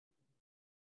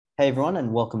Hey everyone,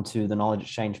 and welcome to the Knowledge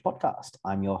Exchange podcast.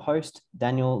 I'm your host,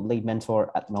 Daniel, lead mentor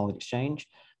at the Knowledge Exchange.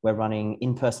 We're running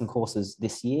in-person courses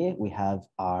this year. We have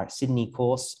our Sydney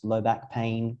course, low back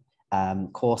pain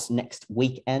course next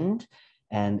weekend,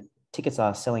 and tickets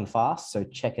are selling fast, so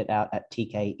check it out at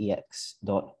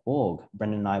TKEX.org.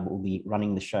 Brendan and I will be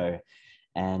running the show.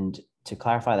 And to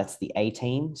clarify, that's the A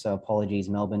team. So apologies,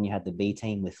 Melbourne, you had the B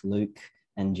team with Luke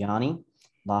and Gianni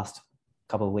last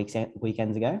couple of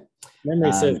weekends ago.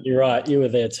 Memory serves you right. You were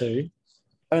there too.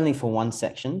 Only for one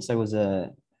section. So it was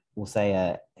we'll say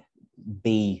a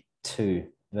B2,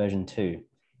 version 2,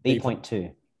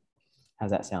 B.2.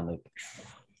 How's that sound, Luke?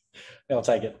 I'll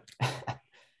take it.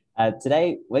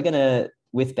 Today, we're going to,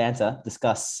 with banter,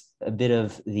 discuss a bit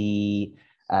of the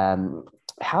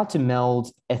how to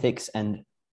meld ethics and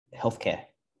healthcare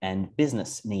and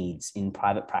business needs in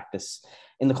private practice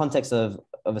in the context of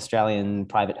Australian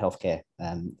private healthcare,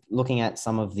 looking at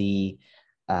some of the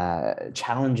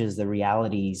challenges, the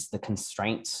realities, the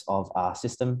constraints of our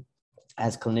system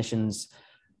as clinicians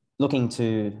looking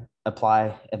to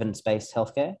apply evidence-based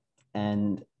healthcare,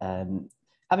 and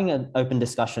having an open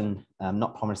discussion,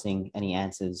 not promising any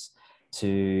answers,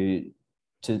 to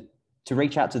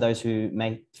reach out to those who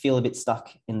may feel a bit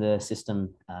stuck in the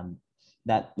system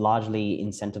that largely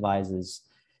incentivizes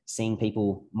seeing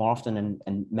people more often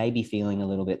and maybe feeling a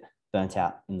little bit burnt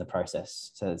out in the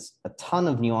process. So there's a ton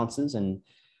of nuances, and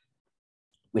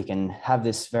we can have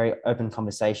this very open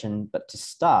conversation. But to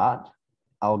start,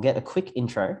 I'll get a quick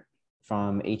intro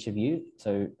from each of you.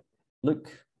 So Luke,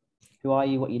 who are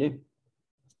you, what you do?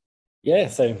 Yeah,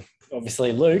 so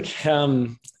obviously Luke,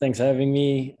 thanks for having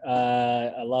me.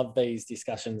 I love these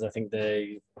discussions. I think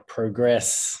they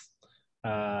progress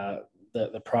the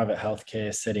private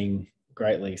healthcare setting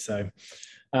greatly. So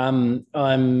I'm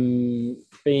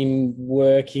been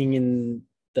working in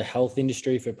the health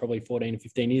industry for probably 14 or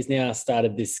 15 years now. I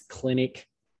started this clinic,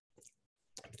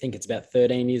 I think it's about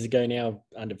 13 years ago now,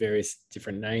 under various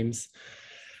different names.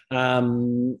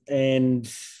 And I'm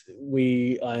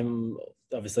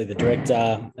obviously the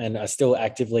director, and I still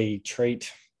actively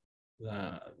treat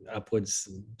upwards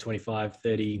 25,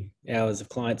 30 hours of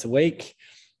clients a week.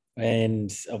 And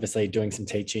obviously doing some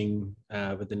teaching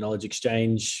with the Knowledge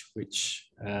Exchange, which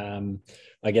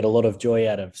I get a lot of joy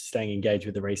out of, staying engaged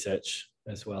with the research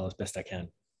as well as best I can.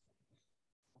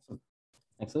 Awesome.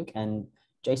 Thanks, Luke. And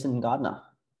Jason Gardner,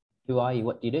 who are you?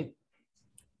 What do you do?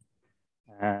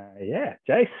 Yeah,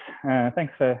 Jace,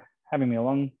 thanks for having me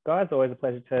along, guys. Always a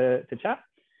pleasure to chat.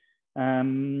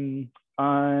 I'm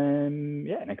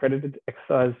an accredited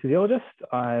exercise physiologist.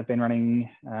 I've been running,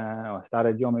 I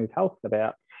started Your Move Health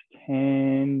about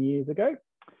 10 years ago.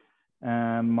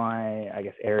 My,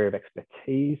 area of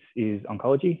expertise is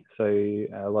oncology. So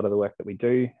a lot of the work that we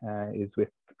do is with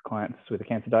clients with a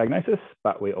cancer diagnosis,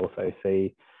 but we also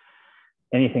see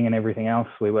anything and everything else.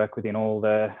 We work within all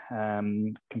the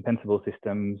compensable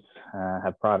systems,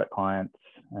 have private clients,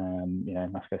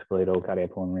 musculoskeletal,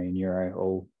 cardiopulmonary,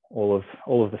 neuro, all of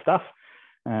the stuff.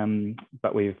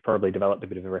 But we've probably developed a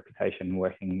bit of a reputation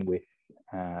working with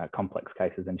complex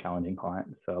cases and challenging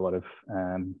clients. So a lot of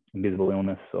invisible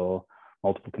illness or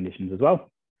multiple conditions as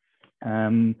well.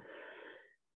 And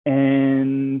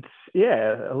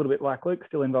yeah, a little bit like Luke,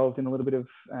 still involved in a little bit of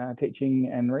teaching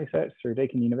and research through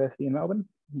Deakin University in Melbourne.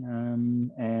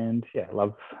 And yeah,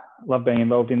 love being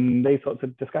involved in these sorts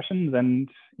of discussions and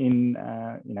in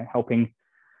helping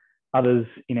others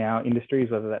in our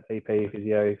industries, whether that's EP,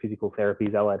 physio, physical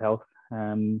therapies, allied health.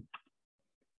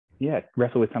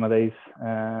 Wrestle with some of these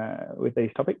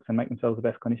topics and make themselves the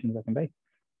best clinicians they can be.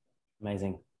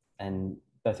 Amazing. And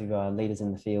both of you are leaders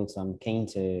in the field, so I'm keen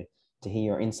to hear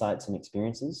your insights and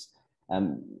experiences.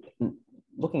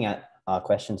 Looking at our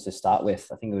questions to start with,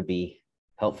 I think it would be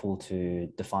helpful to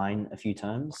define a few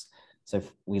terms. So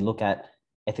if we look at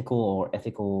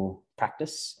ethical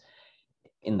practice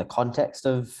in the context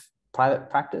of private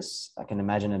practice, I can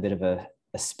imagine a bit of a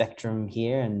spectrum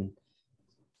here, and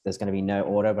there's going to be no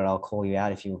order, but I'll call you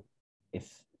out if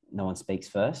no one speaks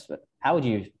first. But how would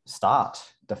you start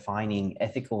defining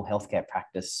ethical healthcare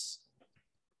practice?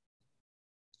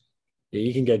 Yeah,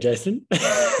 you can go, Jason.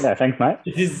 Yeah, thanks, mate.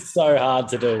 It is so hard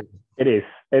to do. It is.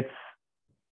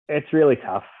 It's really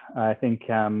tough. I think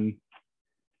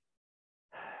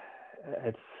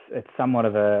it's somewhat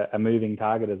of a moving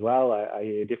target as well. I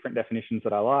hear different definitions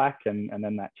that I like, and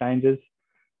then that changes.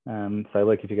 So,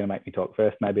 Luke, if you're going to make me talk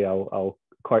first, maybe I'll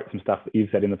quote some stuff that you've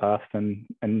said in the past and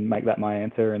make that my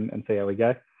answer and see how we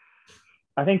go.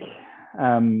 I think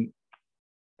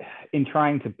in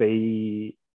trying to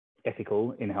be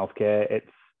ethical in healthcare,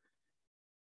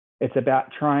 it's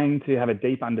about trying to have a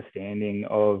deep understanding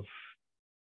of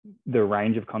the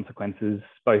range of consequences,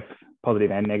 both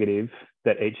positive and negative,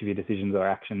 that each of your decisions or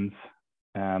actions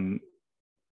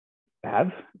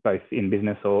have, both in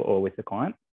business or with the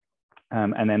client.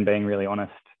 And then being really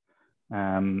honest,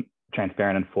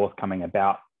 transparent and forthcoming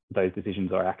about those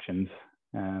decisions or actions.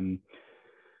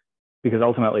 Because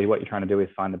ultimately what you're trying to do is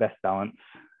find the best balance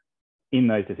in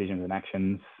those decisions and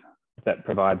actions that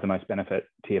provides the most benefit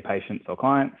to your patients or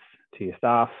clients, to your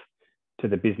staff, to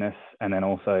the business, and then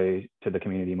also to the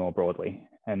community more broadly.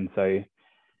 And so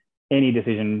any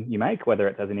decision you make, whether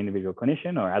it's as an individual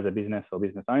clinician or as a business or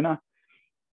business owner,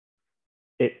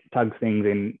 it tugs things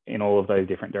in all of those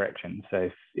different directions. So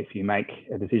if you make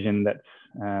a decision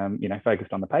that's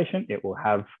focused on the patient, it will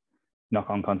have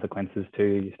knock-on consequences to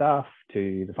your staff,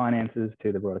 to the finances,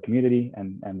 to the broader community,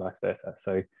 and vice versa.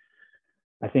 So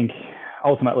I think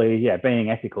ultimately, yeah,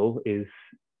 being ethical is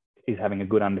having a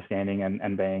good understanding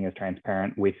and being as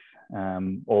transparent with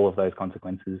all of those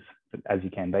consequences as you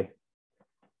can be.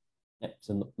 Yep.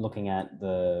 So looking at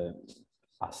our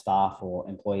staff or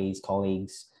employees,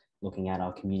 colleagues, looking at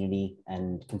our community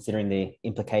and considering the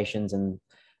implications and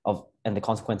the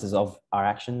consequences of our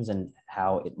actions and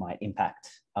how it might impact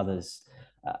others.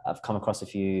 I've come across a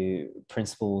few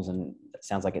principles, and it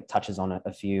sounds like it touches on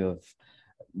a few of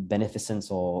beneficence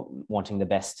or wanting the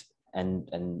best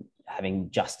and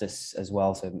having justice as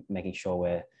well. So making sure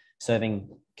we're serving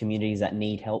communities that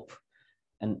need help.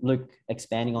 And Luke,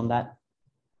 expanding on that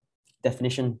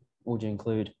definition, what would you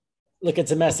include? Look,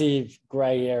 it's a massive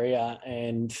grey area,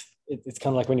 and it's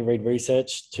kind of like when you read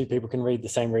research, two people can read the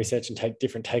same research and take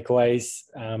different takeaways.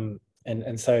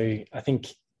 And so I think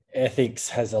ethics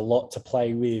has a lot to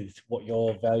play with what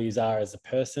your values are as a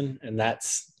person, and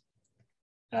that's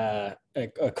a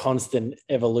constant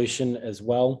evolution as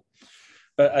well.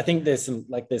 But I think there's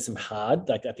some hard,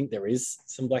 I think there is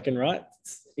some black and white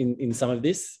in some of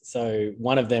this. So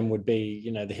one of them would be,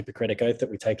 the Hippocratic Oath that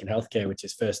we take in healthcare, which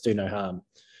is first do no harm.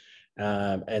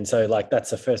 And so that's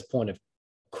the first point of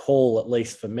call, at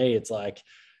least for me. It's like,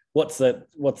 what's the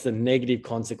negative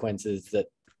consequences that,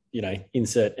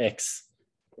 insert X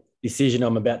decision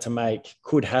I'm about to make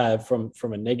could have from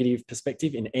a negative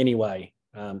perspective in any way.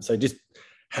 So just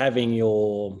having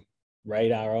your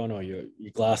radar on or your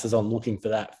glasses on, looking for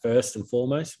that first and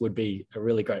foremost would be a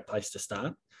really great place to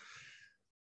start.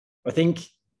 I think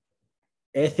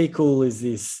ethical is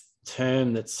this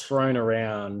term that's thrown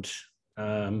around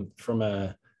from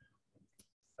a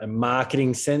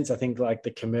marketing sense. I think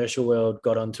the commercial world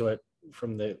got onto it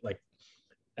from the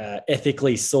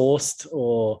ethically sourced,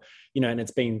 or and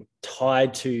it's been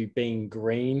tied to being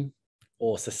green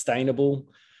or sustainable,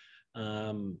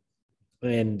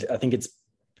 and I think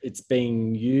it's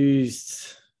being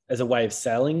used as a way of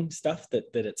selling stuff that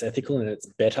it's ethical and it's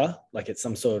better, like it's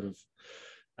some sort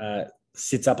of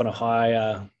sits up on a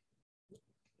higher,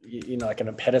 like on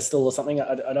a pedestal or something.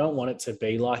 I don't want it to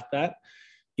be like that.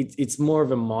 It's more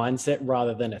of a mindset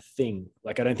rather than a thing.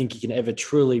 I don't think you can ever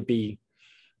truly be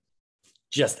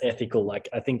just ethical.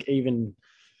 I think even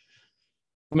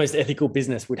the most ethical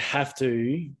business would have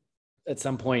to, at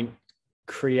some point,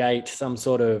 create some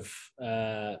sort of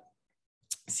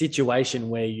situation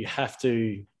where you have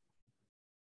to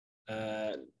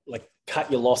cut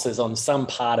your losses on some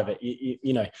part of it.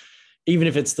 Even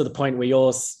if it's to the point where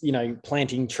you're,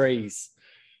 planting trees,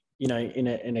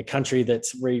 in a country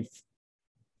that's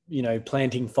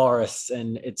planting forests,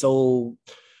 and it's all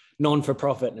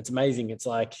non-for-profit and it's amazing. It's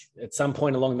like at some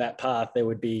point along that path there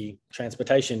would be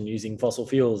transportation using fossil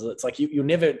fuels. It's like you'll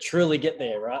never truly get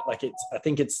there, right? But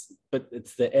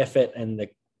it's the effort and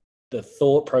the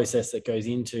thought process that goes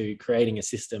into creating a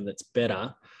system that's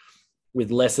better,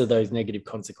 with less of those negative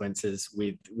consequences,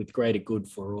 with greater good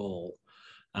for all.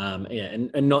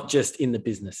 And not just in the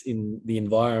business, in the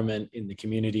environment, in the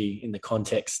community, in the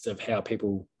context of how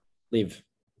people live.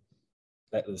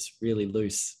 That was really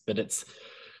loose, but it's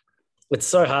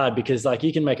so hard because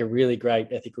you can make a really great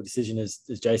ethical decision, as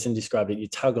Jason described it. You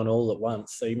tug on all at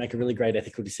once. So you make a really great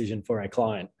ethical decision for a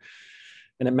client,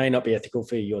 and it may not be ethical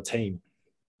for your team.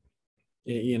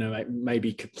 It may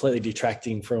be completely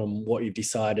detracting from what you've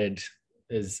decided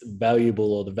is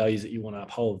valuable or the values that you want to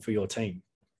uphold for your team.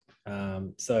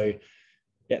 So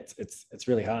yeah, it's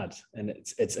really hard, and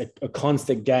it's a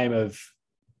constant game of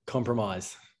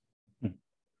compromise.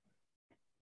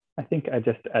 I think I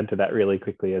just add to that really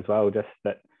quickly as well, just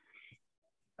that,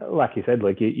 like you said,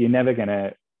 you're never going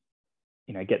to,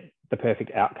 get the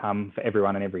perfect outcome for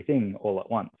everyone and everything all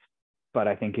at once. But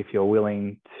I think if you're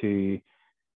willing to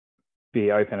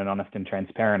be open and honest and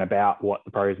transparent about what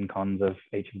the pros and cons of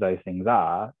each of those things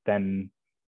are, then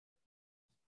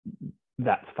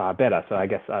that's far better. So I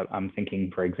guess I'm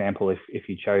thinking, for example, if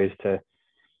you chose to,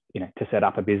 to set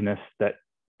up a business that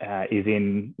is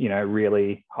in,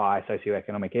 really high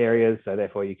socioeconomic areas, so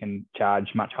therefore you can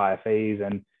charge much higher fees,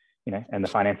 and, and the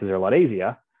finances are a lot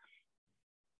easier.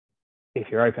 If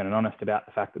you're open and honest about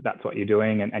the fact that that's what you're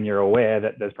doing, and you're aware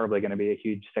that there's probably going to be a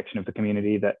huge section of the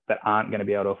community that aren't going to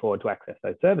be able to afford to access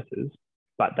those services,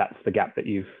 but that's the gap that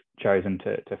you've chosen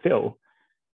to fill,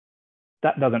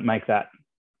 that doesn't make that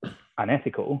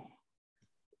unethical.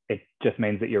 It just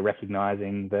means that you're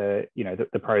recognizing the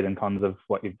pros and cons of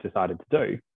what you've decided to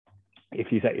do.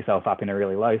 If you set yourself up in a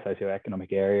really low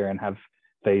socioeconomic area and have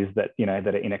fees that,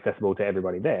 that are inaccessible to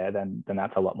everybody there, then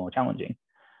that's a lot more challenging.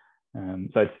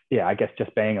 So it's, I guess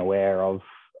just being aware of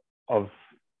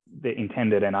the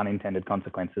intended and unintended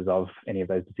consequences of any of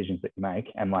those decisions that you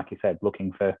make. And like you said,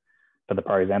 looking for the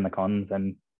pros and the cons,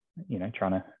 and,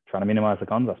 trying to minimize the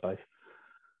cons, I suppose.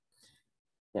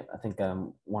 Yeah, I think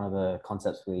one of the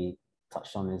concepts we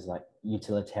touched on is like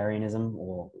utilitarianism,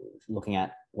 or looking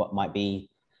at what might be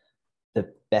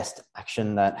the best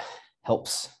action that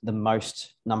helps the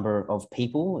most number of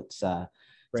people. It's kind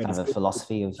of a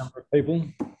philosophy of number of people.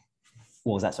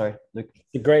 What was that? Sorry, Luke?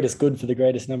 The greatest good for the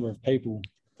greatest number of people.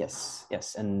 Yes,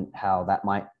 and how that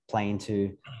might play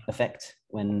into effect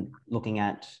when looking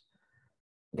at,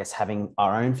 I guess, having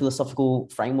our own philosophical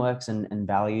frameworks and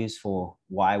values for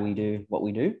why we do what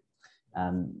we do.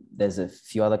 There's a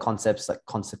few other concepts like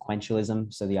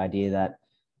consequentialism. So the idea that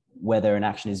whether an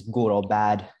action is good or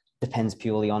bad depends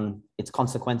purely on its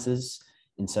consequences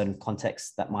in certain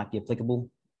contexts that might be applicable.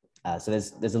 So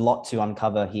there's a lot to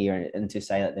uncover here, and to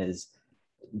say that there's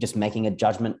just making a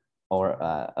judgment or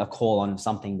a call on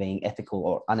something being ethical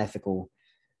or unethical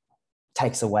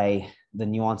takes away the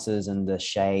nuances and the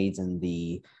shades and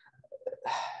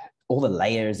all the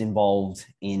layers involved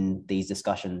in these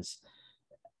discussions.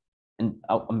 And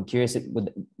I'm curious,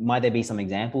 might there be some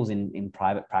examples in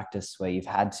private practice where you've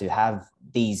had to have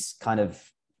these kind of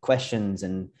questions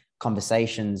and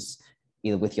conversations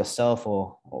either with yourself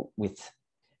or with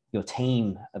your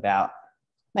team about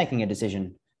making a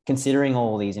decision, considering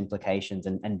all these implications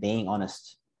and being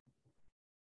honest?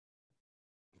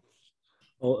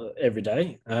 Well, every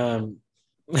day. I'm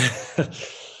trying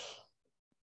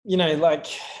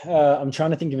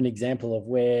to think of an example of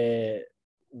where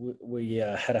we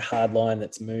had a hard line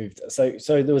that's moved. So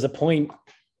there was a point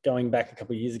going back a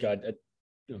couple of years ago.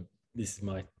 This is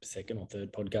my second or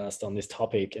third podcast on this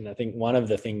topic, and I think one of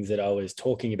the things that I was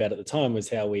talking about at the time was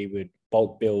how we would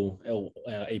bulk bill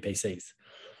our EPCs,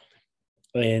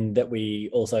 and that we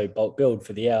also bulk billed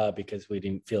for the hour because we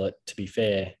didn't feel it to be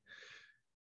fair,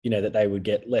 that they would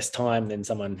get less time than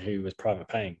someone who was private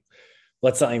paying.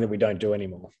 Well, that's something that we don't do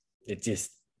anymore. It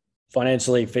just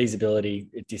financially, feasibility,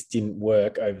 it just didn't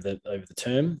work over the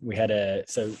term.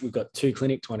 So we've got two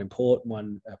clinics, one in Port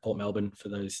Melbourne for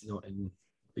those not in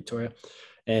Victoria,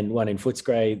 and one in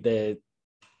Footscray.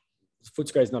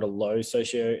 Footscray is not a low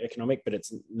socioeconomic, but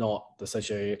it's not the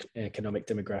socioeconomic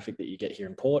demographic that you get here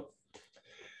in Port.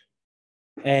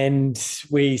 And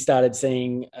we started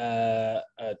seeing a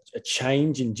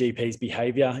change in GPs'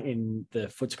 behaviour in the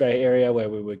Footscray area, where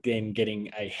we were then getting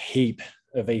a heap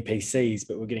of EPCs,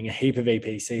 but we're getting a heap of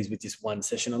EPCs with just one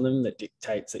session on them that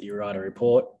dictates that you write a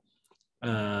report.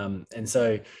 And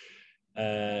so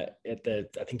I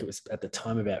think it was at the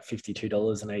time about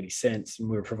 $52.80, and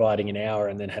we were providing an hour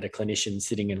and then had a clinician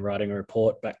sitting and writing a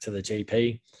report back to the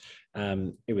GP.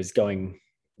 It was going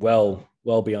well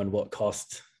beyond what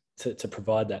cost to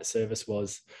provide that service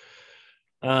was.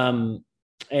 And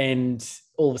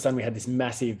all of a sudden we had this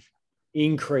massive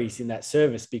increase in that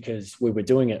service because we were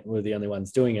doing it. We were the only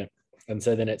ones doing it. And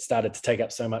so then it started to take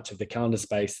up so much of the calendar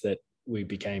space that we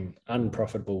became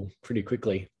unprofitable pretty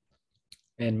quickly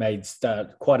and made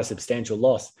quite a substantial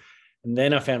loss. And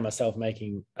then I found myself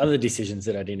making other decisions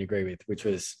that I didn't agree with, which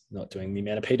was not doing the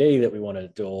amount of PD that we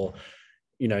wanted, or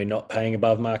not paying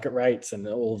above market rates and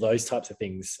all those types of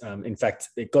things. In fact,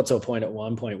 it got to a point at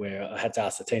one point where I had to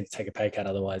ask the team to take a pay cut,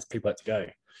 otherwise people had to go.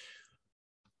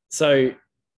 So,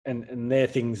 and they're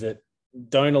things that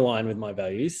don't align with my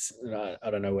values.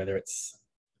 I don't know whether it's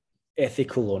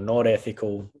ethical or not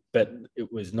ethical, but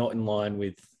it was not in line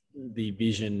with the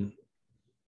vision,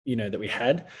 that we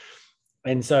had.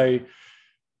 And so,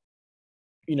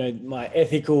 my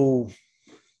ethical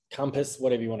compass,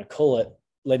 whatever you want to call it,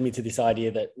 led me to this idea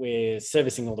that we're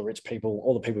servicing all the rich people,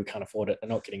 all the people who can't afford it are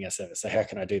not getting our service. So how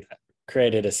can I do that?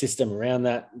 Created a system around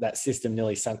that. That system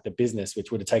nearly sunk the business,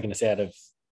 which would have taken us out of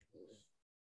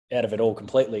it all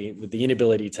completely, with the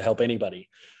inability to help anybody.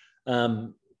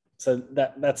 So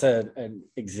that's an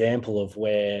example of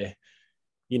where,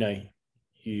 you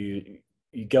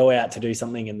you go out to do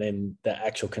something, and then the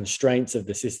actual constraints of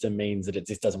the system means that it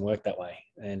just doesn't work that way.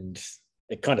 And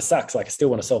it kind of sucks. Like, I still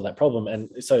want to solve that problem. And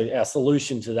so our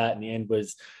solution to that in the end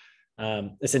was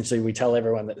essentially we tell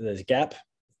everyone that there's a gap,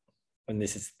 and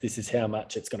this is how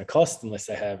much it's going to cost unless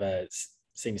they have a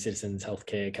senior citizens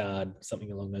healthcare card,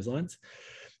 something along those lines.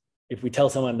 If we tell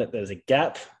someone that there's a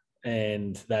gap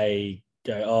and they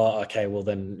go, oh, okay, well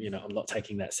then, I'm not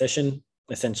taking that session.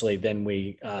 Essentially, then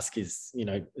we ask, is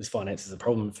finances a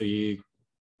problem for you?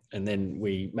 And then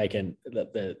we make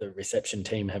the reception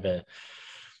team have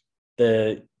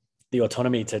the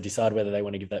autonomy to decide whether they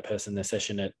want to give that person their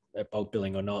session at bulk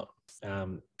billing or not.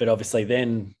 But obviously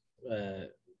then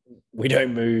we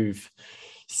don't move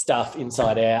stuff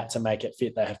inside out to make it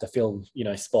fit. They have to fill,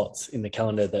 spots in the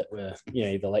calendar that were,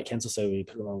 either late cancel. So we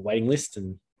put them on a waiting list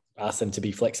and ask them to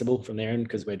be flexible from their end,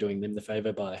 because we're doing them the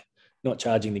favor by not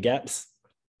charging the gaps.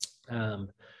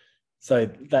 So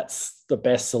that's the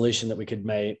best solution that we could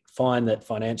find that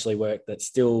financially worked, that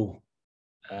still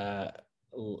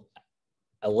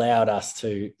allowed us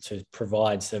to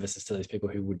provide services to these people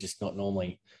who would just not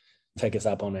normally take us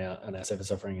up on our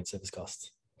service offering and service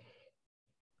costs.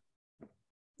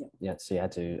 Yeah, so you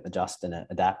had to adjust and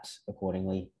adapt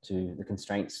accordingly to the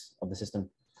constraints of the system.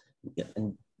 Yeah.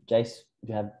 And Jace, do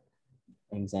you have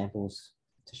examples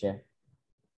to share?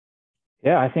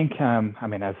 Yeah, I think,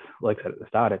 as Luke said at the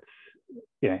start,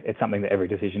 it's something that every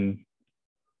decision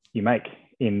you make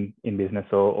in business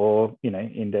or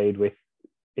indeed with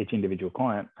each individual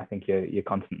client, I think you're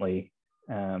constantly,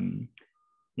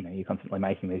 you're constantly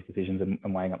making these decisions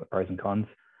and weighing up the pros and cons.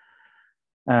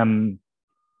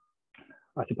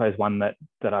 I suppose one that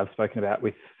I've spoken about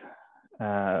with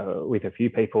a few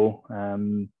people,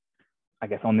 I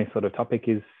guess on this sort of topic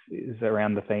is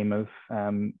around the theme of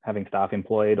having staff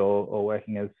employed or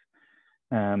working as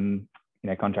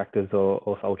contractors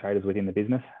or sole traders within the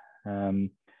business.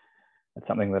 It's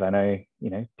something that I know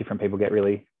different people get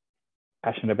really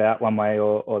passionate about one way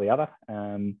or the other,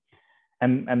 and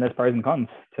there's pros and cons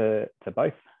to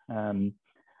both.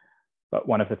 But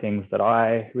one of the things that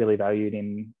I really valued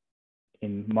in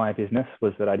my business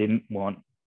was that I didn't want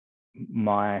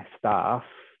my staff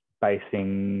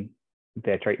basing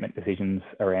their treatment decisions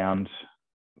around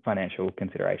financial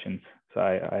considerations. So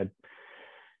I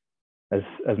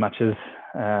as much as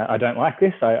I don't like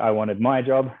this, I wanted my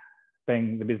job,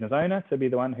 being the business owner, to be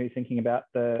the one who's thinking about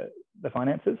the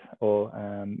finances or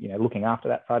looking after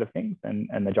that side of things,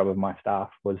 and the job of my staff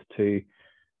was to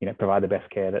provide the best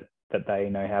care that they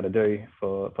know how to do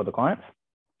for the clients.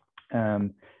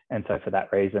 And so for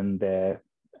that reason, they're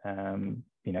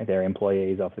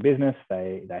employees of the business.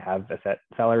 They have a set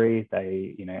salary.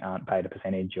 They aren't paid a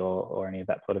percentage or any of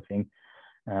that sort of thing,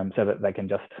 so that they can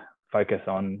just focus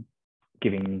on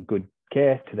giving good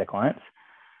care to their clients.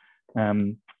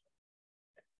 And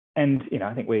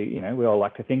I think we all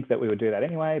like to think that we would do that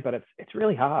anyway, but it's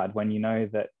really hard when you know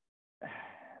that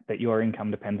your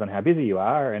income depends on how busy you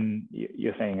are, and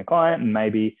you're seeing a client, and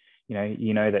maybe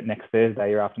that next Thursday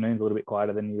your afternoon's a little bit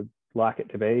quieter than you'd like it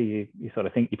to be. You sort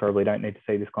of think you probably don't need to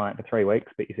see this client for 3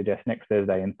 weeks, but you suggest next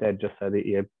Thursday instead, just so that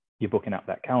you're booking up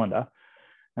that calendar.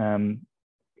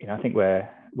 I think we're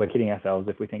kidding ourselves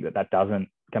if we think that doesn't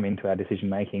come into our decision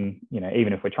making.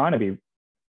 Even if we're trying to be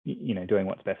doing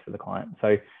what's best for the client.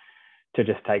 So to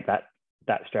just take that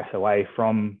stress away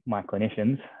from my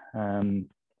clinicians,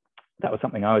 that was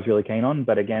something I was really keen on.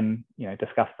 But again,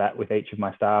 discuss that with each of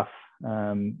my staff,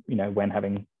 when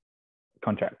having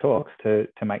contract talks to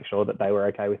make sure that they were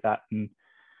okay with that. And,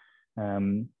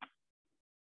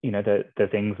 the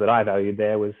things that I valued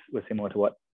there was similar to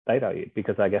what they valued,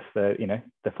 because I guess the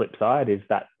flip side is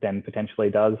that then potentially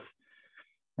does,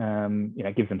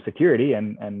 gives them security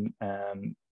and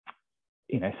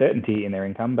certainty in their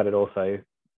income, but it also,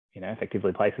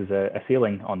 effectively places a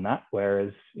ceiling on that.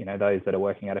 Whereas, those that are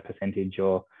working at a percentage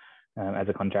or as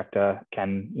a contractor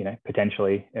can,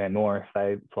 potentially earn more if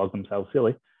they flog themselves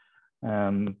silly.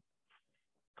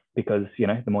 Because,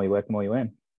 the more you work, the more you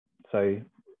earn. So,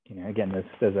 again,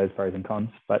 there's those pros and cons,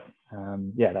 but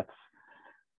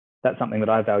that's something that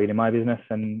I valued in my business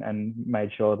and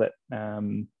made sure that,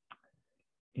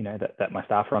 that my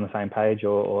staff are on the same page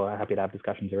or are happy to have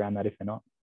discussions around that if they're not.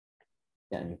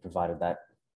 Yeah, and you provided that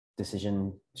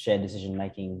shared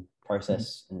decision-making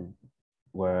process, and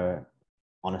were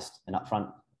honest and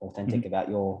upfront, authentic about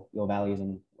your values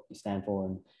and what you stand for,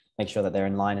 and make sure that they're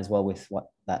in line as well with what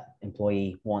that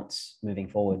employee wants moving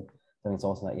forward. So it's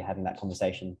also that you're having that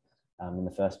conversation in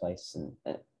the first place.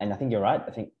 And I think you're right.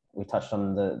 I think we touched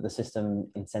on the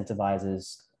system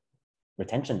incentivizes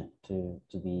retention to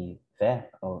be fair,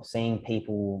 or seeing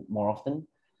people more often.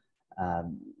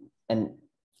 And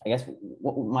I guess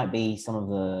what might be some of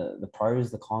the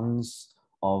pros, the cons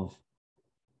of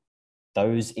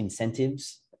those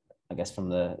incentives, I guess from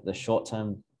the short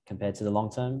term compared to the long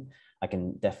term? I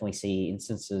can definitely see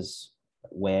instances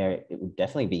where it would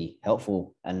definitely be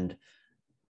helpful and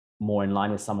more in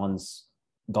line with someone's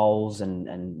goals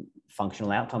and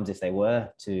functional outcomes if they were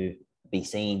to be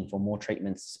seen for more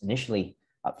treatments initially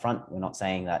up front. We're not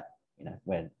saying that,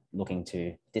 we're looking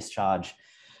to discharge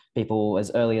people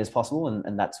as early as possible,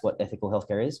 and that's what ethical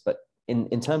healthcare is. But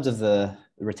in terms of the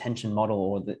retention model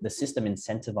or the system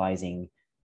incentivizing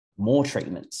more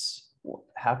treatments,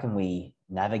 how can we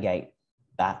navigate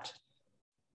that?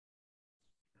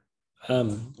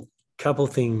 Couple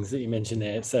things that you mentioned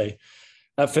there. So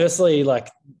firstly, like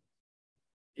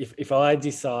if I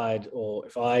decide, or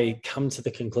if I come to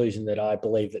the conclusion that I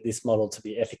believe that this model to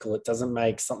be ethical, it doesn't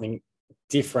make something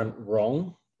different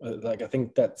wrong. Like, I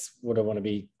think that's what I want to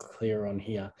be clear on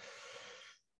here.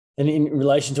 And in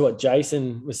relation to what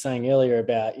Jason was saying earlier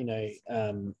about,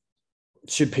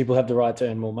 should people have the right to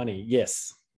earn more money?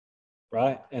 Yes.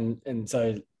 Right. And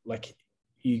so, like,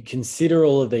 you consider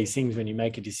all of these things when you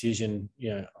make a decision.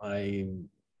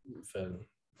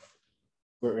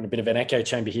 We're in a bit of an echo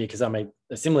chamber here because I made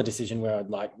a similar decision where I'd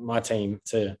like my team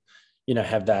to,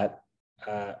 have that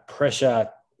pressure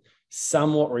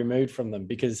somewhat removed from them,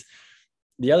 because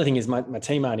the other thing is my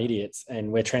team aren't idiots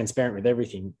and we're transparent with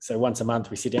everything. So once a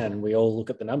month we sit down and we all look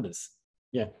at the numbers.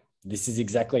 Yeah, this is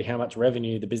exactly how much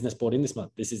revenue the business brought in this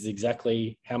month. This is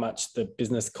exactly how much the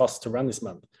business costs to run this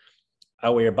month.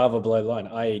 Are we above or below the line?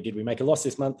 I.e., did we make a loss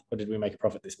this month or did we make a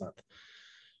profit this month?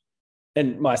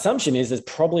 And my assumption is there's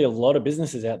probably a lot of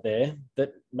businesses out there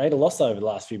that made a loss over the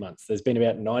last few months. There's been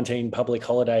about 19 public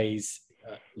holidays.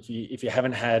 If you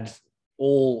haven't had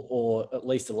all or at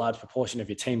least a large proportion of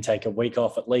your team take a week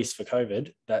off at least for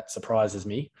COVID, that surprises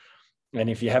me. And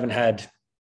if you haven't had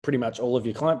pretty much all of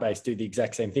your client base do the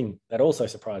exact same thing, that also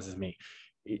surprises me.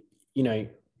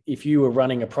 If you were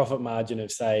running a profit margin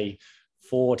of say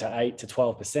 4 to 8 to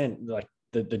 12%, like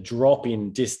the drop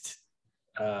in just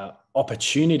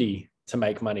opportunity to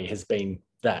make money has been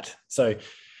that. So,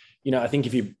 I think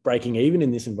if you're breaking even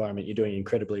in this environment, you're doing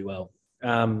incredibly well.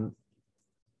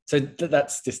 So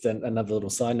that's just another little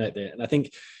side note there. And I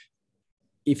think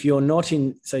if you're not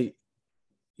so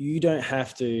you don't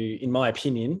have to, in my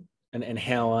opinion, and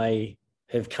how I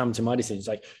have come to my decisions,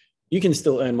 like you can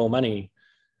still earn more money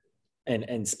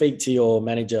and speak to your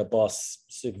manager, boss,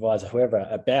 supervisor, whoever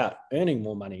about earning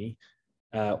more money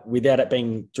without it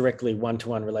being directly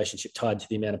one-to-one relationship tied to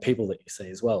the amount of people that you see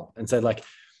as well. And so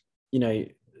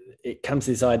it comes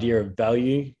to this idea of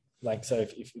value. Like, so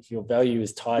if your value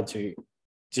is tied to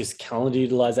just calendar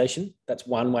utilization, that's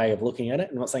one way of looking at it.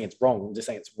 I'm not saying it's wrong. I'm just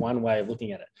saying it's one way of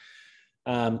looking at it.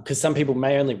 Because some people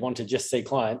may only want to just see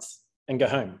clients and go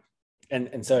home.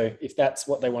 And so if that's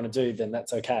what they want to do, then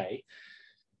that's okay.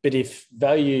 But if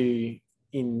value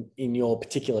in your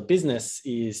particular business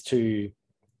is to,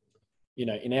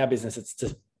 in our business, it's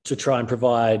to try and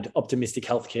provide optimistic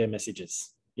healthcare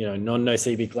messages,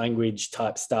 non-nocivic language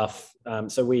type stuff.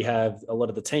 So we have a lot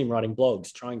of the team writing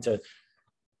blogs, trying to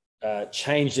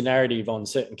change the narrative on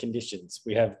certain conditions.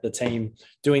 We have the team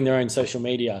doing their own social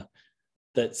media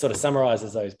that sort of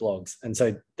summarizes those blogs. And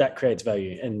so that creates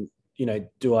value. And,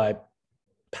 do I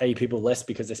pay people less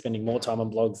because they're spending more time on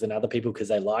blogs than other people because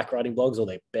they like writing blogs or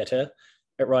they're better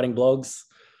at writing blogs?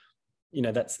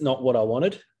 That's not what I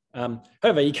wanted.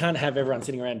 However, you can't have everyone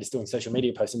sitting around just doing social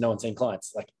media posts and no one's seeing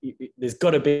clients. Like, there's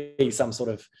got to be some sort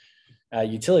of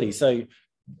utility. So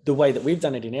the way that we've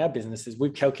done it in our business is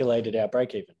we've calculated our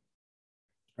break even,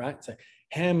 right? So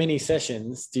how many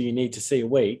sessions do you need to see a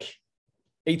week?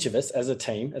 Each of us as a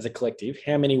team, as a collective,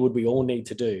 how many would we all need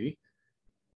to do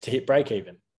to hit break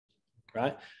even,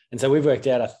 right? And so we've worked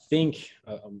out, I think,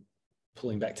 I'm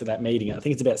pulling back to that meeting, I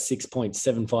think it's about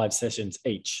 6.75 sessions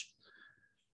each,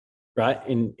 right?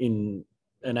 In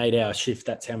an 8-hour shift,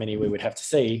 that's how many we would have to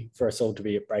see for us all to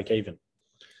be at break even.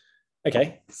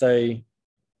 Okay, so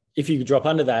if you drop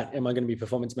under that, am I going to be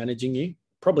performance managing you?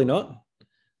 Probably not.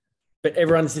 But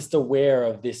everyone's just aware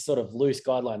of this sort of loose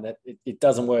guideline that it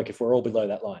doesn't work if we're all below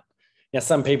that line. Now,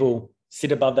 some people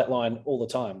sit above that line all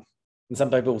the time, and some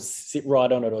people sit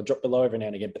right on it or drop below every now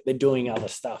and again, but they're doing other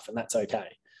stuff, and that's okay.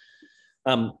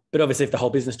 But obviously, if the whole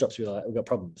business drops below that, we've got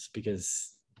problems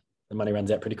because the money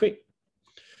runs out pretty quick.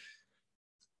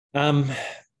 And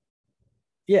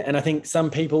I think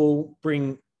some people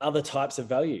bring other types of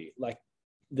value, like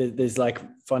there's like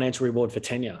financial reward for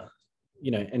tenure.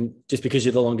 And just because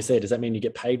you're the longest there, does that mean you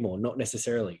get paid more? Not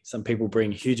necessarily. Some people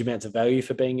bring huge amounts of value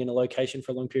for being in a location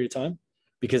for a long period of time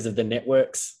because of the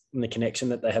networks and the connection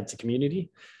that they have to community.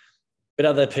 but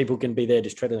other people can be there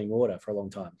just treadling water for a long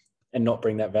time and not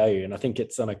bring that value. And I think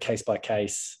it's on a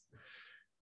case-by-case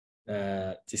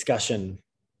discussion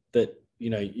that,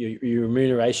 your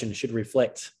remuneration should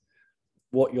reflect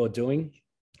what you're doing.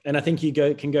 And I think you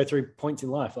can go through points in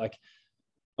life. Like,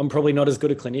 I'm probably not as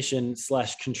good a clinician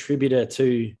 / contributor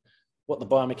to what the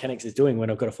biomechanics is doing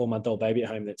when I've got a 4-month-old baby at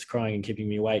home that's crying and keeping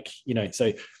me awake.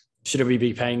 So should we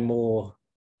be paying more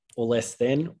or less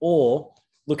then? Or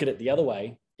look at it the other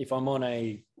way. If I'm on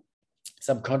a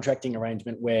subcontracting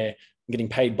arrangement where I'm getting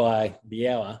paid by the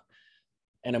hour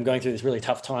and I'm going through this really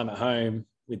tough time at home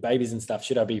with babies and stuff,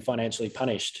 should I be financially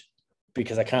punished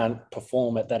because I can't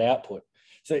perform at that output?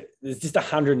 So there's just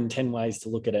 110 ways to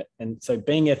look at it. And so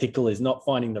being ethical is not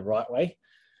finding the right way.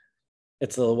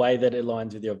 It's the way that it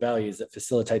aligns with your values that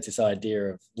facilitates this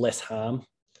idea of less harm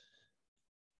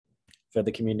for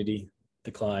the community,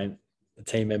 the client, the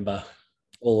team member,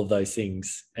 all of those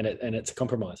things. And it's a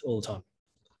compromise all the time.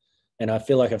 And I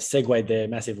feel like I've segued there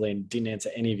massively and didn't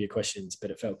answer any of your questions, but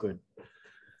it felt good.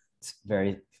 It's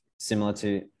very similar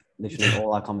to literally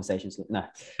all our conversations. No,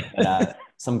 but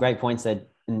some great points there.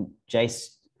 And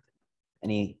Jace,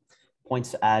 any points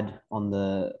to add on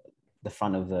the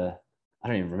front of the, I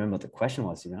don't even remember what the question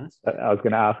was, to be honest. I was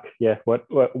going to ask,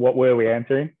 what were we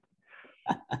answering?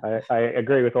 I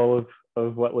agree with all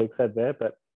of what Luke said there,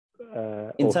 but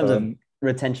in terms of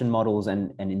retention models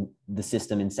and in the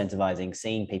system incentivizing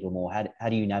seeing people more, how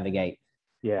do you navigate?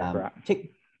 Right.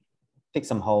 Pick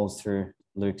some holes through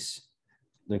Luke's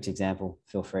example.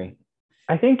 Feel free.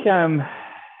 I think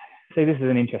see, this is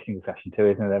an interesting discussion too,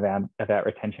 isn't it, about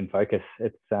retention focus?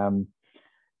 It's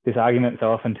this argument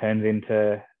so often turns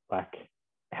into like,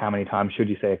 how many times should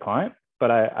you see a client? But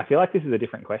I feel like this is a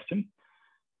different question.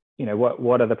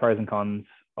 What are the pros and cons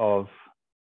of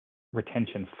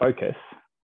retention focus?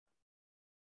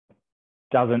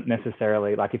 Doesn't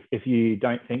necessarily, like, if you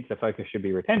don't think the focus should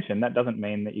be retention, that doesn't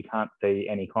mean that you can't see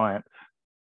any clients,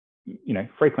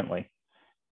 frequently.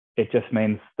 It just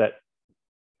means that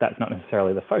that's not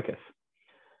necessarily the focus.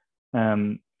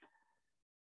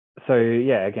 So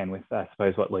yeah, again, with I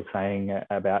suppose what Luke's saying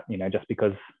about, just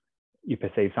because you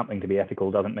perceive something to be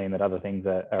ethical doesn't mean that other things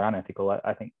are unethical.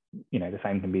 I think, the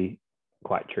same can be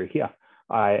quite true here.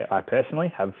 I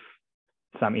personally have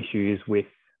some issues with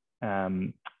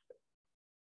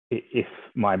if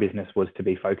my business was to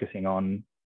be focusing on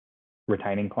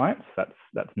retaining clients.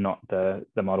 That's not the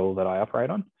model that I operate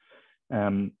on.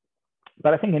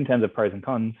 But I think in terms of pros and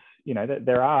cons,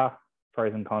 there are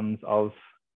pros and cons of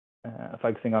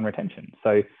focusing on retention.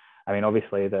 So, I mean,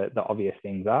 obviously the obvious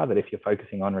things are that if you're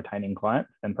focusing on retaining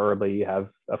clients, then probably you have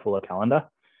a fuller calendar,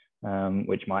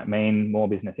 which might mean more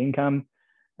business income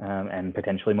and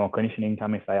potentially more clinician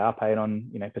income if they are paid on,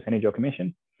 percentage or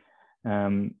commission.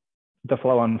 The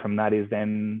flow on from that is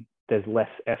then there's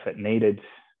less effort needed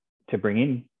to bring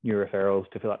in your referrals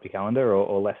to fill up your calendar,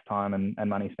 or less time and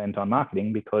money spent on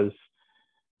marketing because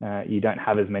you don't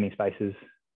have as many spaces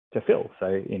to fill.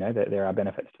 So, there are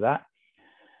benefits to that.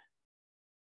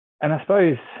 And I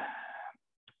suppose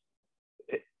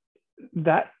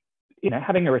that,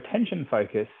 having a retention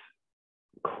focus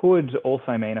could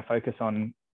also mean a focus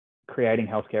on creating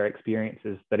healthcare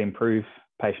experiences that improve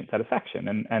patient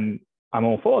satisfaction. And I'm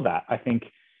all for that. I think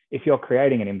if you're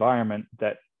creating an environment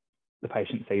that the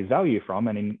patient sees value from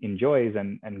and enjoys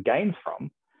and gains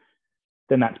from,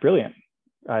 then that's brilliant.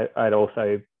 I'd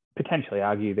also potentially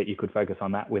argue that you could focus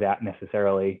on that without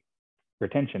necessarily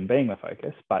retention being the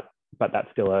focus, but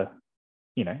that's still a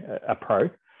pro.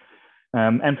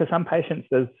 And for some patients,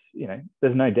 there's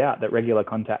no doubt that regular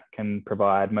contact can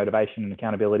provide motivation and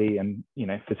accountability and,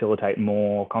 facilitate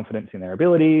more confidence in their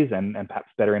abilities and perhaps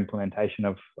better implementation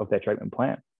of their treatment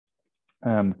plan.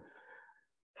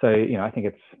 So, I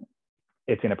think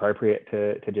it's inappropriate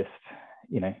to just,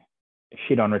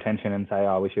 shit on retention and say,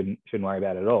 oh, we shouldn't worry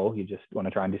about it at all. You just want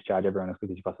to try and discharge everyone as quick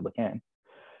as you possibly can.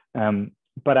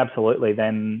 But absolutely,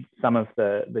 then some of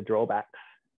the drawbacks,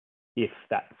 if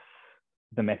that's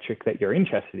the metric that you're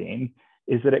interested in,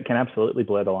 is that it can absolutely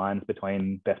blur the lines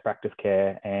between best practice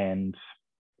care and,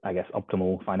 I guess,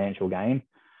 optimal financial gain.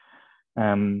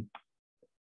 And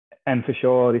for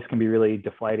sure, this can be really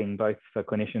deflating both for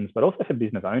clinicians, but also for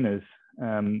business owners,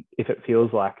 if it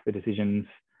feels like the decisions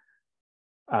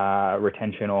are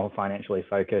retention or financially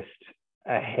focused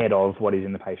ahead of what is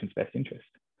in the patient's best interest.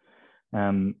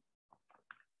 I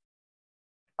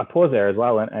pause there as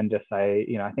well and just say,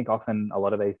 I think often a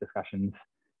lot of these discussions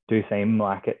do seem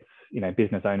like it's,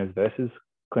 business owners versus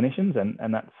clinicians,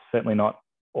 and that's certainly not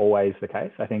always the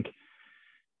case. I think,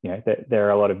 that there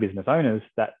are a lot of business owners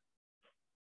that,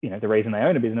 the reason they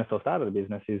own a business or started a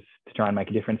business is to try and make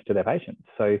a difference to their patients.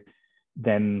 So,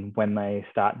 then when they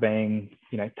start being,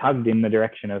 tugged in the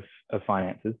direction of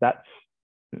finances, that's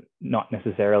not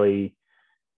necessarily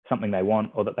something they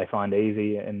want or that they find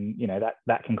easy. And,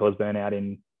 that can cause burnout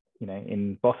in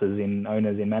bosses, in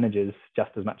owners, in managers,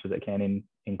 just as much as it can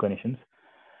in clinicians.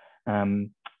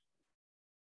 And,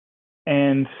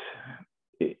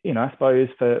 I suppose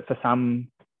for some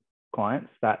clients,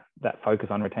 that focus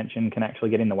on retention can actually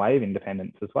get in the way of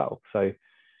independence as well. So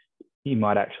you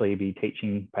might actually be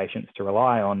teaching patients to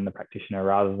rely on the practitioner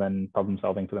rather than problem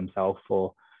solving for themselves,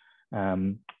 or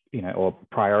or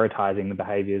prioritizing the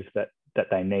behaviors that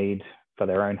they need for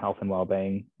their own health and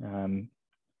well-being, and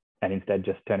instead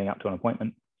just turning up to an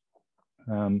appointment.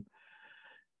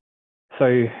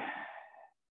 So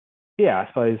yeah, I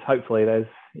suppose hopefully there's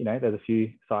a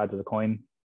few sides of the coin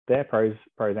there, pros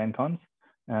and cons.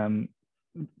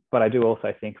 But I do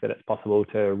also think that it's possible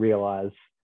to realize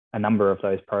a number of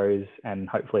those pros and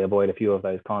hopefully avoid a few of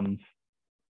those cons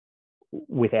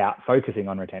without focusing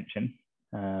on retention.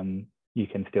 You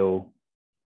can still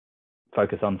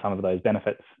focus on some of those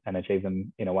benefits and achieve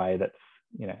them in a way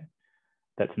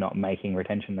that's not making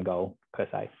retention the goal per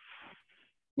se.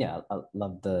 Yeah, I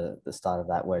love the start of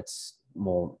that, where it's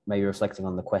more maybe reflecting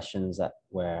on the questions that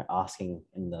we're asking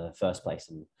in the first place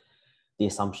and the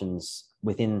assumptions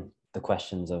within the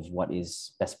questions of what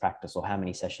is best practice or how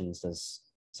many sessions does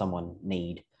someone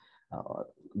need,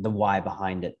 the why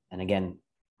behind it. And again,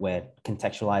 we're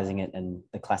contextualizing it, and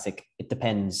the classic "it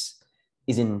depends"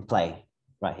 is in play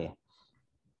right here.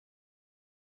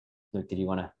 Luke, did you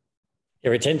want to?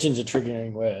 Yeah, retention's a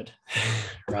triggering word,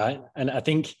 right? And I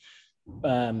think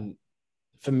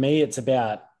for me, it's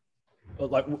about,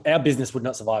 like, our business would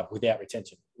not survive without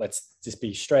retention. Let's just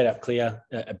be straight up clear.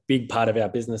 A big part of our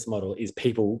business model is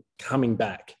people coming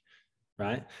back,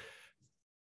 right?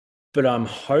 But I'm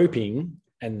hoping,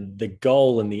 and the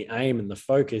goal and the aim and the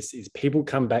focus is people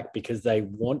come back because they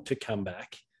want to come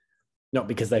back, not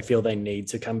because they feel they need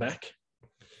to come back.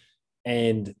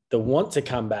 And the want to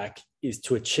come back is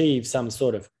to achieve some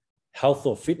sort of health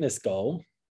or fitness goal,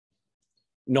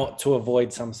 not to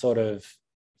avoid some sort of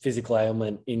physical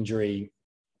ailment, injury,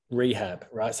 rehab,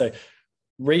 right? So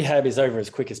rehab is over as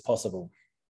quick as possible.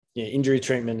 Yeah, injury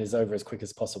treatment is over as quick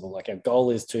as possible. Like, our goal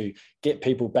is to get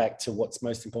people back to what's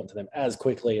most important to them as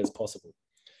quickly as possible.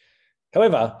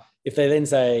 However, if they then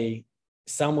say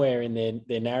somewhere in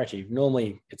their narrative,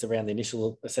 normally it's around the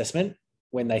initial assessment,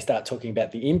 when they start talking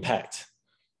about the impact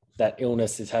that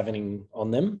illness is having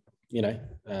on them,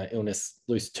 illness,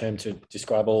 loose term to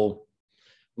describe all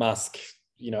mask,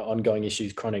 ongoing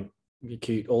issues, chronic,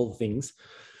 acute, all the things.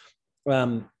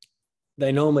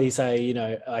 They normally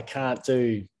say, I can't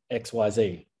do X, Y,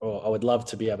 Z, or I would love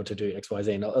to be able to do X, Y,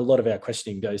 Z. And a lot of our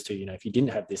questioning goes to, if you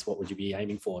didn't have this, what would you be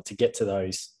aiming for to get to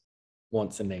those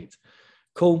wants and needs?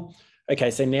 Cool.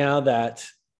 Okay, so now that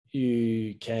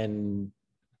you can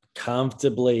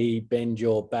comfortably bend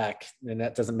your back, and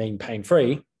that doesn't mean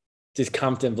pain-free, just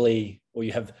comfortably, or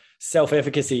you have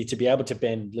self-efficacy to be able to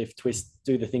bend, lift, twist,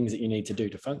 do the things that you need to do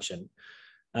to function.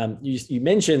 You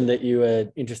mentioned that you were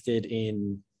interested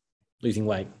in losing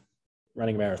weight,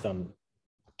 running a marathon,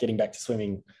 getting back to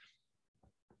swimming,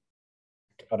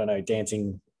 I don't know,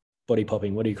 dancing, body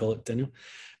popping, what do you call it, Daniel?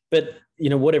 But,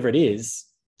 whatever it is,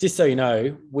 just so you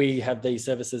know, we have these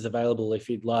services available if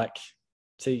you'd like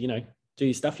to, do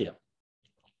your stuff here.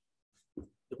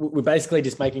 We're basically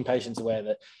just making patients aware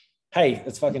that, hey,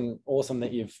 it's fucking awesome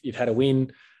that you've had a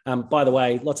win. By the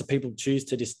way, lots of people choose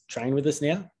to just train with us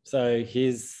now. So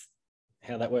here's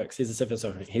how that works. Here's a service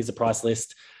offering. Here's a price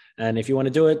list. And if you want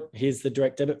to do it, here's the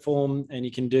direct debit form, and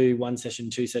you can do 1 session,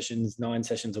 2 sessions, 9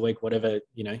 sessions a week, whatever,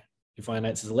 your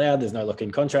finance is allowed. There's no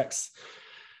lock-in contracts.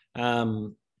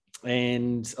 And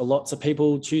lots of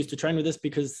people choose to train with us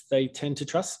because they tend to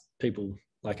trust people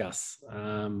like us.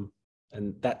 And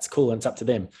that's cool, and it's up to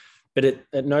them. But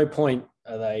at no point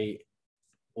are they,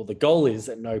 or the goal is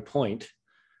at no point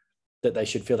that they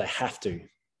should feel they have to.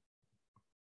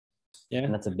 Yeah.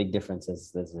 And that's a big difference.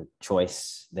 There's a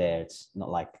choice there. It's not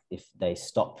like if they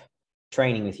stop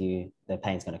training with you, their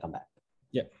pain's going to come back.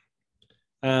 Yeah.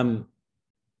 And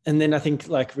then I think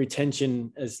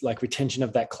retention is retention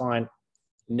of that client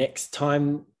next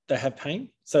time they have pain.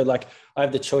 So I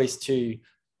have the choice to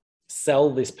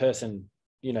sell this person,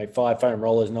 5 foam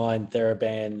rollers, 9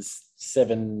 TheraBands,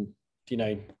 7,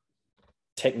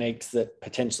 techniques that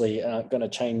potentially are going to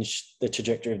change the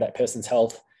trajectory of that person's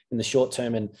health in the short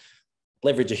term, and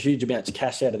leverage a huge amount of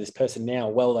cash out of this person now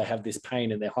while they have this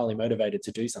pain and they're highly motivated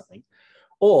to do something.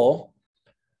 Or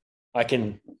I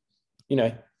can,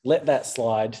 let that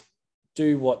slide,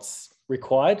 do what's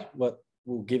required, what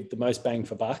will give the most bang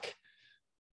for buck,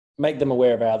 make them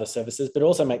aware of our other services, but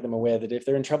also make them aware that if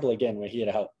they're in trouble again, we're here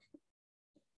to help.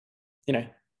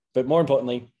 But more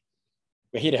importantly,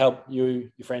 we're here to help you,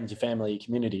 your friends, your family, your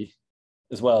community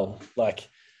as well.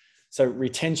 So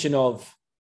retention of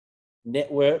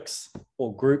networks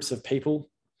or groups of people,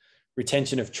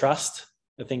 retention of trust,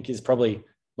 I think is probably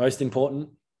most important.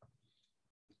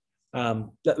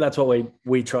 That's what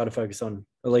we try to focus on.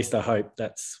 At least I hope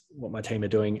that's what my team are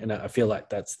doing. And I feel like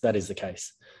that is the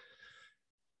case.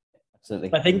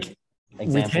 Absolutely. I think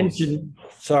Examples. retention,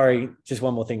 sorry, just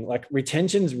one more thing.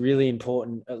 Retention is really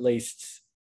important, at least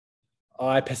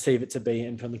I perceive it to be.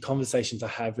 And from the conversations I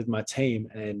have with my team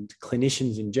and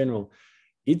clinicians in general,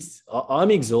 I'm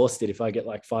exhausted if I get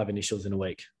 5 initials in a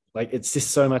week. It's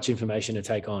just so much information to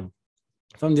take on.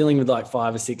 If I'm dealing with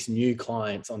 5 or 6 new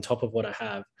clients on top of what I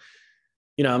have,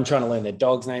 I'm trying to learn their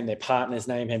dog's name, their partner's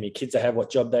name, how many kids they have, what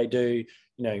job they do,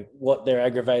 what their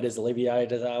aggravators,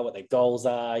 alleviators are, what their goals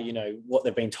are, what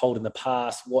they've been told in the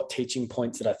past, what teaching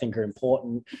points that I think are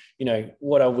important,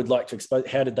 what I would like to expose,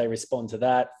 how did they respond to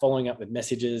that, following up with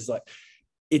messages.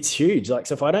 It's huge.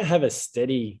 So if I don't have a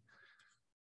steady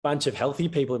bunch of healthy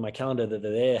people in my calendar that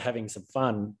are there having some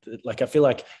fun, I feel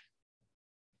like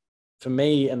for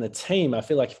me and the team, I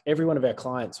feel like if every one of our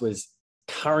clients was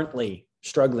currently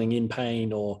struggling in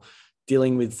pain or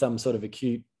dealing with some sort of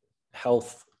acute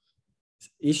health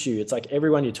issue, it's like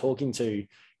everyone you're talking to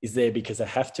is there because they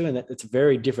have to. And it's a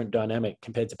very different dynamic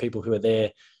compared to people who are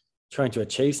there trying to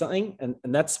achieve something. And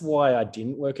that's why I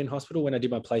didn't work in hospital. When I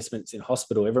did my placements in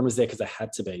hospital, everyone was there because they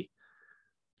had to be.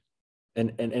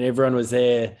 And everyone was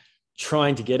there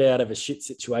trying to get out of a shit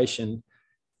situation.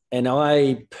 And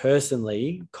I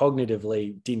personally,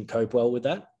 cognitively, didn't cope well with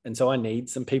that. And so I need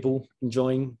some people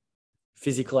enjoying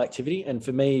physical activity. And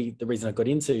for me, the reason I got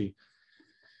into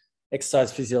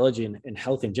exercise physiology and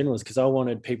health in general is because I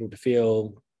wanted people to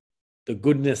feel the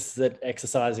goodness that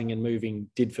exercising and moving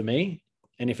did for me.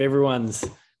 And if everyone's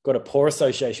got a poor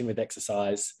association with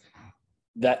exercise,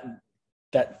 that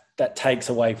takes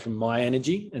away from my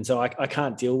energy. And so I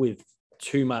can't deal with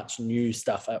too much new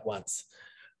stuff at once.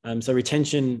 So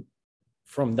retention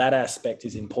from that aspect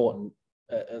is important,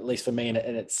 at least for me. And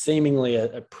it's seemingly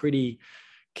a pretty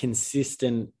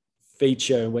consistent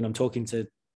feature when I'm talking to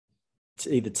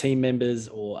either team members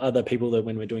or other people that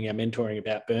when we're doing our mentoring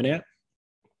about burnout.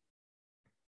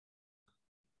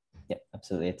 Yeah,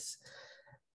 absolutely.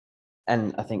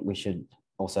 And I think we should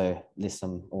also list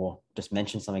some or just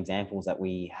mention some examples that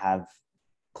we have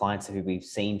clients who we've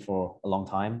seen for a long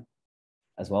time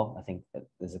as well. I think that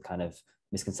there's a kind of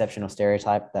misconception or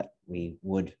stereotype that we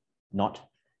would not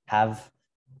have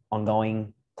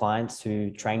ongoing clients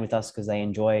who train with us because they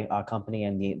enjoy our company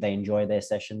and they enjoy their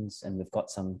sessions, and we've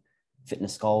got some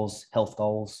fitness goals, health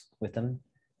goals with them.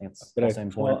 I think it's also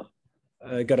important.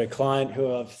 I got a client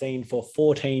who I've seen for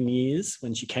 14 years.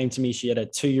 When she came to me, she had a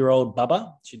 2-year-old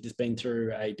bubba. She'd just been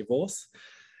through a divorce.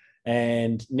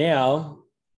 And now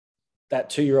that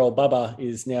 2-year-old bubba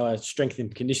is now a strength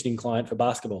and conditioning client for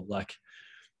basketball.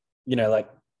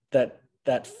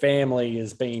 That family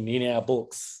has been in our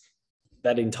books,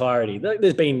 that entirety.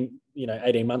 There's been,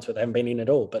 18 months where they haven't been in at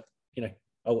all, but, I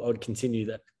would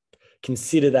consider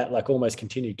that almost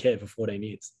continued care for 14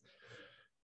 years.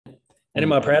 And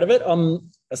am I proud of it?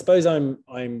 I suppose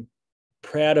I'm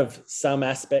proud of some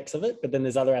aspects of it, but then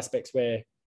there's other aspects where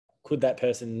could that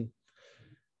person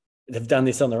have done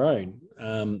this on their own?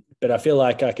 But I feel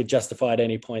like I could justify at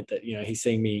any point that, he's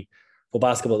seeing me for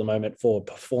basketball at the moment for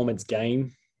performance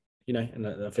gain, and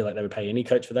I feel like they would pay any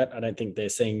coach for that. I don't think they're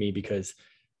seeing me because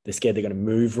they're scared they're going to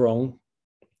move wrong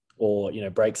or,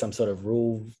 break some sort of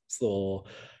rules, or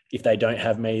if they don't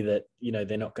have me that,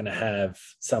 they're not going to have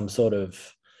some sort of,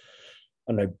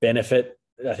 I don't know, benefit.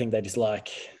 I think they just like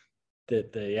the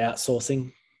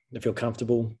outsourcing. They feel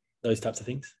comfortable, those types of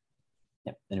things.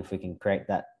 Yep. And if we can create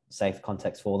that safe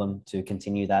context for them to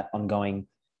continue that ongoing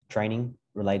training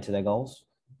related to their goals,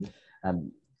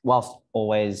 whilst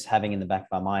always having in the back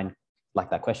of our mind, like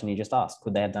that question you just asked,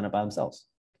 could they have done it by themselves?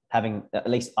 Having at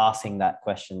least asking that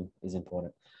question is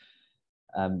important.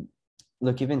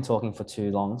 Look, you've been talking for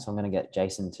too long, so I'm going to get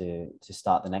Jason to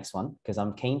start the next one, because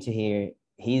I'm keen to hear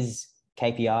his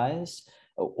KPIs,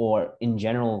 or in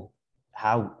general,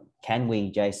 how can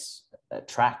we, Jace,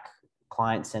 track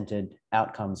client-centered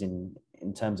outcomes in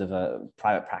terms of a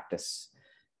private practice?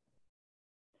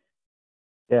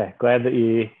 Yeah, glad that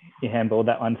you handballed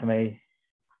that one to me,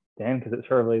 Dan, because it's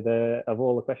probably of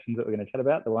all the questions that we're going to chat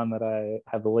about, the one that I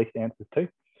have the least answers to.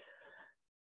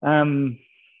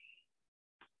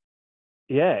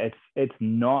 Yeah, it's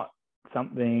not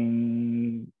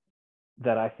something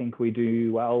that I think we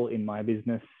do well in my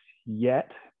business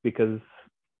yet, because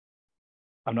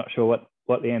I'm not sure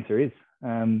what the answer is.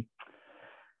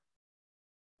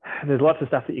 There's lots of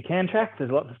stuff that you can track.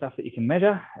 There's lots of stuff that you can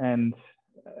measure, and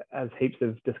as heaps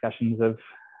of discussions of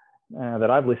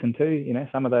that I've listened to,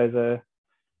 some of those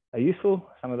are useful.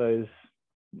 Some of those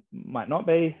might not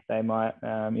be. They might,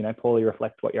 poorly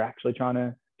reflect what you're actually trying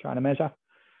to measure.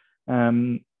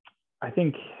 I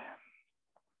think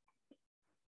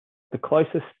the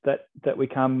closest that we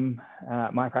come,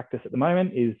 my practice at the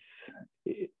moment is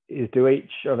do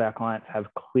each of our clients have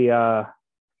clear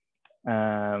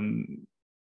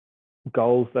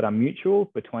goals that are mutual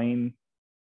between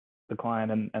the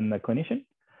client and the clinician?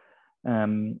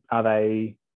 Are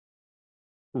they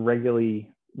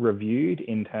regularly reviewed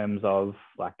in terms of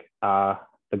are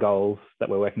the goals that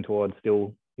we're working towards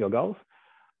still your goals,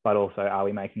 but also are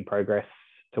we making progress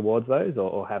towards those,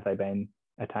 or have they been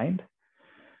attained?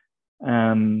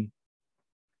 I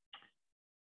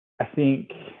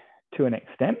think to an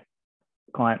extent,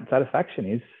 client satisfaction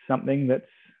is something that's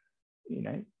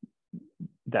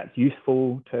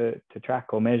useful to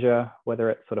track or measure, whether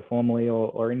it's sort of formally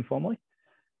or informally.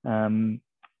 I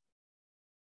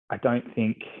don't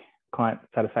think client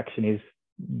satisfaction is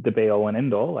the be all and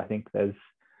end all. I think there's,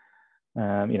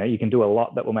 you can do a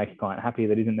lot that will make a client happy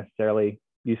that isn't necessarily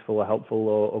useful or helpful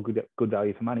or good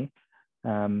value for money.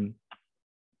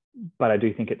 But I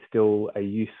do think it's still a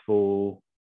useful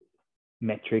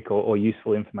metric or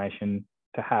useful information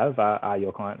to have. Are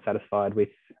your clients satisfied with,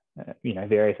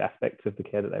 various aspects of the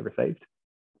care that they've received?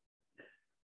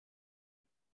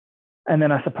 And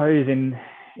then I suppose in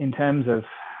terms of,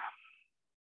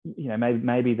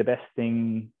 maybe the best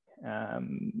thing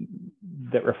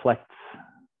that reflects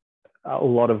a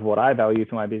lot of what I value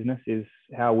for my business is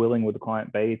how willing would the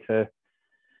client be to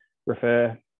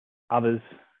refer others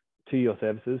to your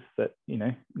services that,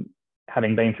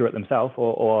 having been through it themselves,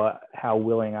 or how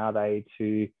willing are they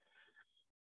to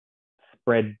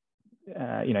spread,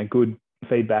 good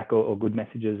feedback or good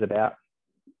messages about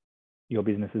your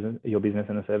business and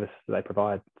the service that they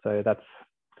provide. So that's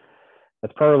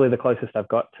probably the closest I've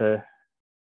got to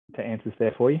answers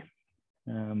there for you.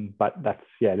 But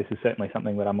this is certainly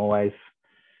something that I'm always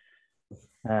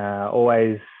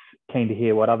keen to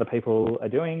hear what other people are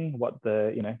doing, what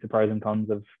the pros and cons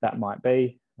of that might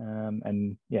be,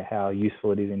 and how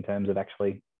useful it is in terms of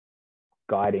actually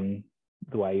guiding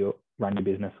the way you run your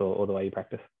business or the way you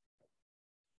practice.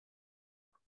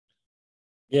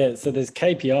 Yeah, so there's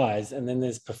KPIs and then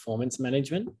there's performance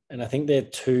management. And I think they're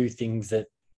two things that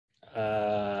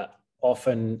are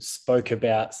often spoke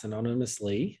about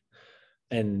synonymously.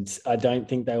 And I don't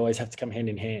think they always have to come hand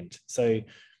in hand. So,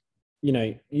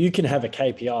 you can have a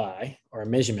KPI or a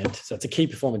measurement, so it's a key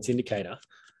performance indicator,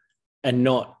 and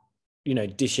not,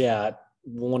 dish out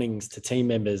warnings to team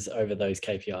members over those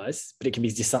KPIs, but it can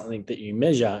be just something that you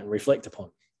measure and reflect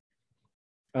upon.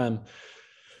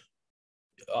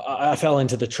 I fell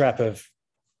into the trap of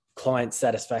client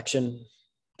satisfaction.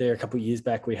 There a couple of years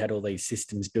back, we had all these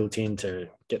systems built in to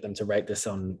get them to rate this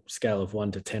on a scale of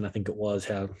 1 to 10, I think it was,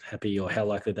 how happy or how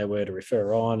likely they were to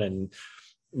refer on. And,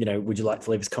 would you like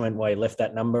to leave us a comment why you left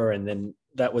that number? And then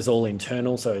that was all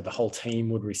internal. So the whole team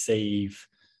would receive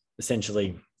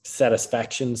essentially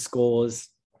satisfaction scores.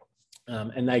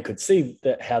 And they could see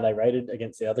how they rated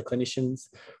against the other clinicians.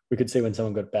 We could see when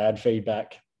someone got bad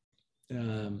feedback.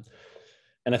 And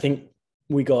I think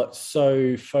we got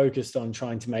so focused on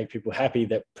trying to make people happy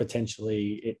that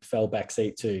potentially it fell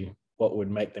backseat to what would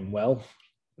make them well.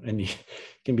 And you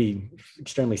can be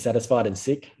extremely satisfied and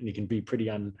sick, and you can be pretty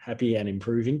unhappy and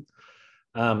improving.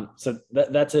 So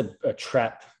that's a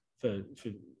trap for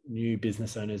new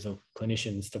business owners or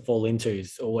clinicians to fall into,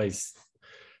 is always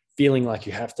feeling like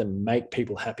you have to make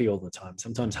people happy all the time.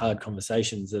 Sometimes hard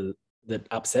conversations that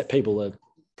upset people are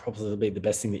probably the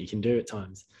best thing that you can do at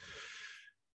times.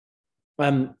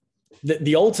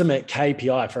 The ultimate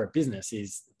KPI for a business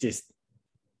is just,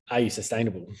 are you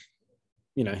sustainable?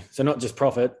 So not just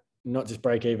profit, not just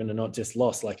break even, and not just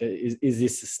loss. Is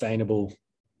this sustainable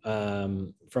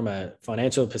from a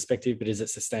financial perspective, but is it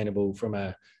sustainable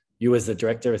from you as the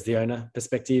director, as the owner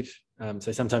perspective?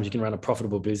 So sometimes you can run a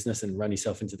profitable business and run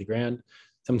yourself into the ground.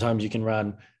 Sometimes you can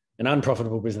run an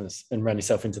unprofitable business and run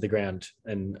yourself into the ground.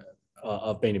 And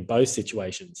I've been in both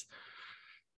situations.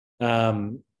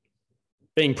 Being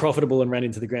profitable and run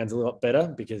into the ground is a lot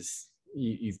better because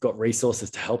you've got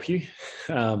resources to help you,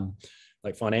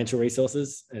 like financial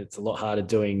resources. It's a lot harder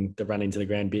doing the run into the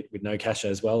ground bit with no cash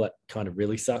as well. That kind of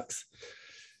really sucks.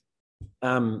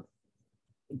 But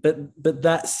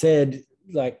that said,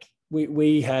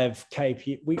 we have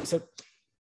so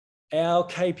our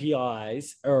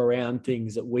KPIs are around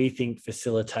things that we think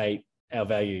facilitate our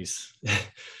values.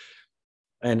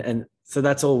 And so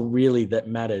that's all really that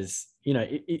matters. You know,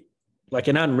 like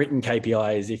an unwritten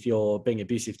KPI is if you're being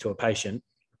abusive to a patient,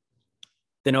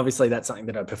 then obviously that's something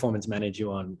that I performance manage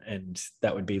you on, and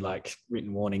that would be like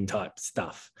written warning type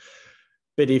stuff.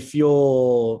 But if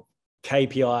your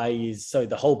KPI is, so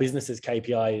the whole business's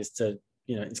KPI is to,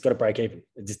 you know, it's got to break even.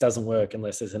 It just doesn't work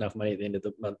unless there's enough money at the end of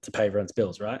the month to pay everyone's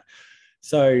bills, right?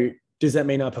 So does that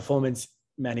mean I performance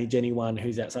manage anyone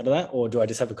who's outside of that? Or do I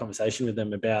just have a conversation with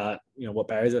them about, you know, what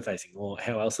barriers they're facing, or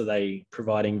how else are they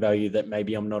providing value that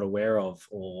maybe I'm not aware of,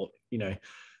 or, you know,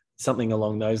 something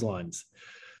along those lines.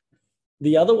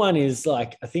 The other one is,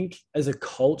 like, I think as a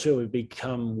culture, we've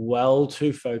become well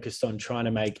too focused on trying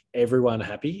to make everyone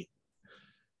happy.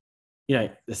 You know,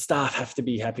 the staff have to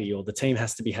be happy, or the team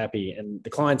has to be happy, and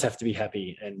the clients have to be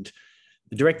happy, and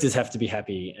the directors have to be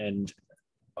happy. And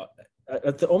I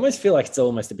almost feel like it's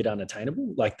almost a bit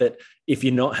unattainable, like that if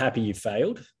you're not happy, you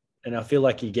failed. And I feel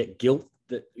like you get guilt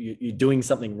that you're doing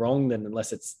something wrong, then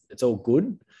unless it's all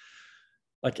good.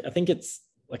 Like, I think it's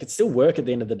still work at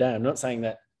the end of the day. I'm not saying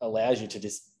that allows you to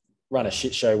just run a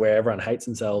shit show where everyone hates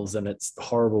themselves and it's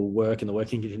horrible work and the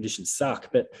working conditions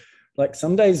suck. But like,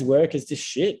 some days work is just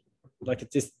shit. Like,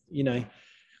 it's just, you know,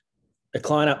 a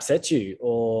client upsets you,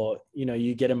 or, you know,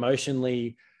 you get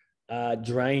emotionally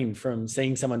drained from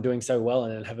seeing someone doing so well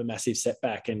and then have a massive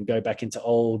setback and go back into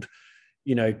old,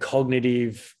 you know,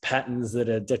 cognitive patterns that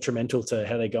are detrimental to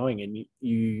how they're going. And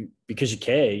you because you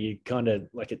care, you kind of,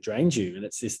 like, it drains you, and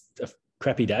it's just a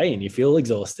crappy day and you feel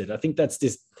exhausted. I think that's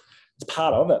just, it's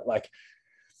part of it. Like,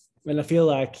 and I feel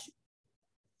like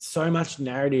so much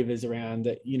narrative is around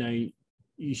that, you know,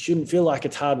 you shouldn't feel like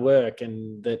it's hard work,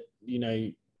 and that, you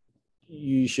know,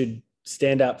 you should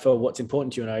stand up for what's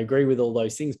important to you. And I agree with all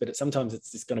those things, but sometimes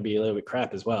it's just going to be a little bit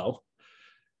crap as well.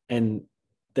 And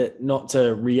that not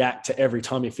to react to every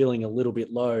time you're feeling a little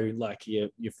bit low, like you're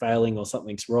failing or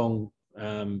something's wrong.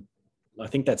 I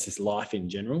think that's just life in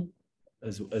general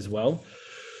as well.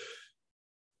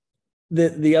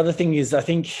 The other thing is, I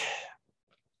think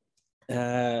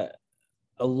a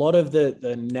lot of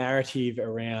the narrative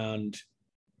around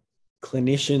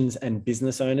clinicians and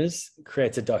business owners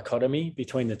creates a dichotomy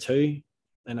between the two.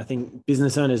 And I think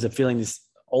business owners are feeling this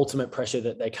ultimate pressure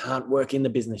that they can't work in the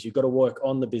business. You've got to work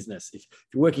on the business. If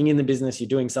you're working in the business, you're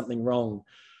doing something wrong.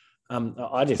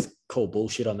 I just call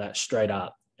bullshit on that straight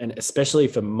up. And especially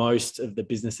for most of the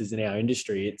businesses in our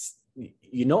industry,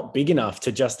 you're not big enough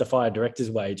to justify a director's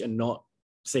wage and not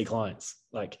see clients.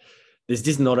 Like, there's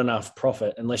just not enough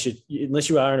profit unless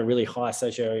you are in a really high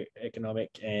socioeconomic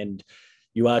and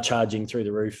you are charging through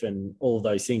the roof and all of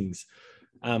those things.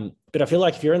 But I feel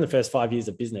like if you're in the first 5 years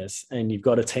of business and you've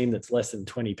got a team that's less than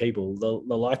 20 people,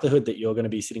 the likelihood that you're going to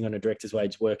be sitting on a director's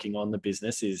wage working on the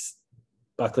business is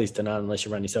Buckley's to none, unless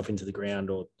you run yourself into the ground,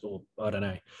 or I don't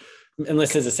know,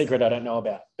 unless there's a secret I don't know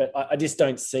about. But I just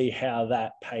don't see how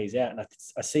that pays out. And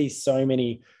I see so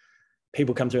many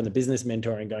people come through in the business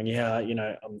mentoring going, yeah, you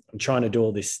know, I'm trying to do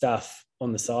all this stuff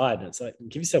on the side. And it's like,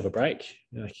 give yourself a break.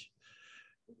 Like,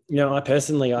 you know, I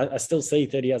personally, I still see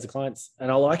 30 hours of clients, and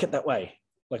I like it that way.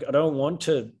 Like, I don't want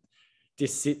to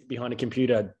just sit behind a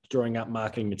computer drawing up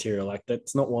marketing material. Like,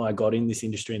 that's not why I got in this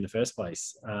industry in the first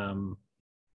place.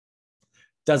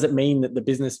 Does it mean that the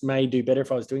business may do better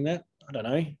if I was doing that? I don't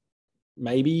know.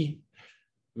 Maybe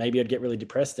I'd get really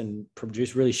depressed and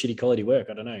produce really shitty quality work.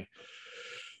 I don't know.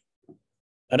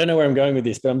 I don't know where I'm going with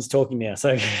this, but I'm just talking now.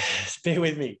 So bear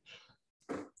with me.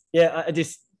 Yeah,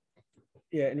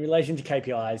 in relation to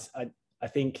KPIs, I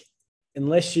think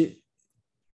unless the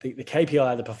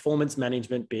KPI, the performance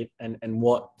management bit, and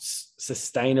what's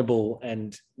sustainable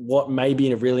and what may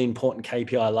be a really important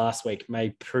KPI last week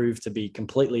may prove to be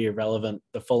completely irrelevant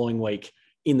the following week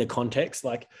in the context.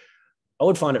 Like, I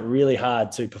would find it really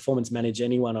hard to performance manage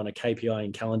anyone on a KPI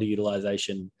in calendar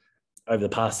utilization over the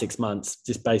past 6 months,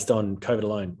 just based on COVID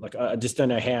alone. Like, I just don't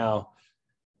know how,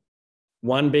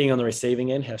 one, being on the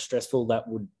receiving end, how stressful that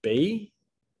would be,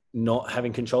 not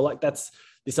having control. Like, that's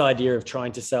this idea of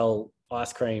trying to sell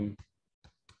ice cream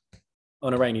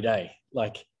on a rainy day,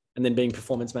 like, and then being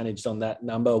performance managed on that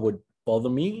number would bother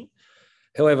me.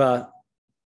 However,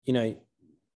 you know,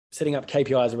 setting up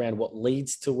KPIs around what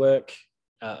leads to work,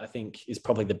 I think is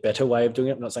probably the better way of doing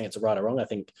it. I'm not saying it's right or wrong. I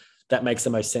think that makes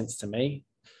the most sense to me.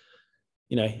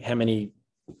 You know, how many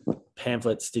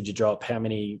pamphlets did you drop? How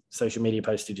many social media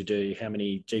posts did you do? How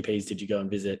many GPs did you go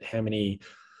and visit? How many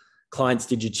clients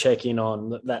did you check in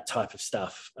on? That type of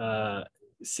stuff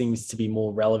seems to be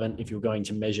more relevant if you're going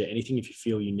to measure anything, if you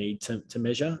feel you need to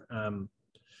measure. I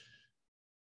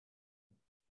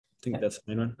think that's the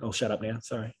main one. I'll shut up now.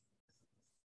 Sorry.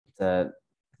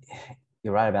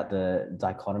 You're right about the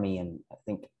dichotomy, and I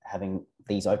think having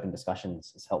these open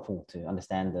discussions is helpful to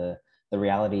understand the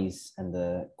realities and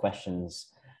the questions,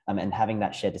 and having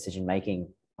that shared decision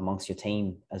making amongst your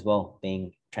team as well,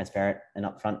 being transparent and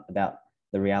upfront about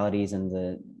the realities and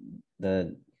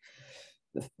the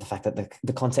fact that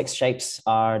the context shapes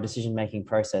our decision making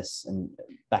process. And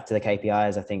back to the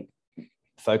KPIs, I think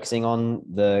focusing on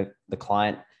the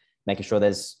client, making sure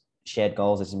there's shared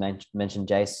goals, as you mentioned,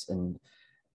 Jace, and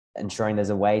ensuring there's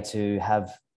a way to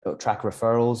track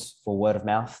referrals for word of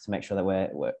mouth to make sure that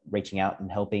we're reaching out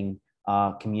and helping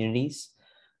our communities.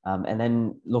 And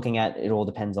then looking at it all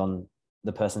depends on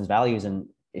the person's values. And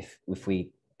if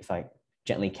I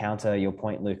gently counter your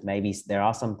point, Luke, maybe there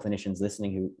are some clinicians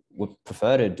listening who would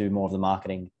prefer to do more of the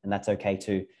marketing, and that's okay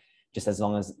too, just as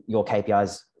long as your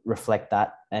KPIs reflect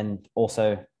that. And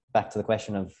also back to the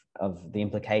question of the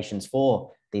implications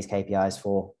for these KPIs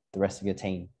for the rest of your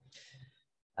team.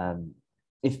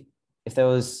 If there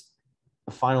was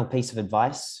a final piece of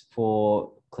advice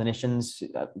for clinicians,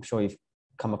 I'm sure you've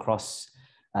come across,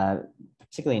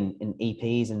 particularly in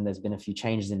EPs, and there's been a few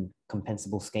changes in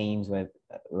compensable schemes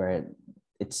where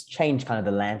it's changed kind of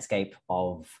the landscape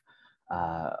of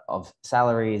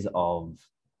salaries, of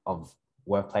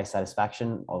workplace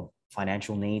satisfaction, of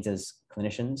financial needs as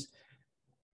clinicians.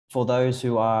 For those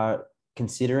who are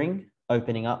considering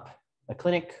opening up a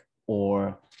clinic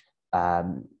or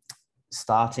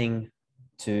starting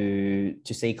to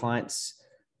see clients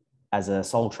as a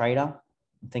sole trader,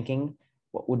 thinking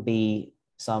what would be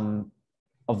some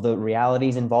of the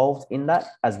realities involved in that,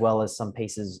 as well as some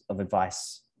pieces of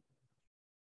advice?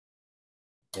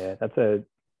 Yeah, that's a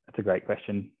great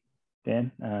question,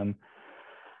 Dan.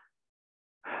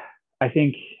 I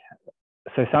think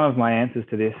so. Some of my answers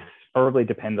to this probably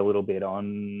depend a little bit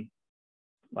on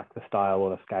like the style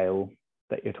or the scale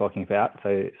that you're talking about.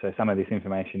 So some of this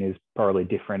information is probably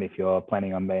different if you're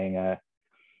planning on being a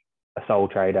sole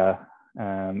trader,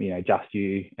 just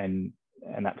you and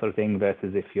that sort of thing,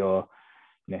 versus if you're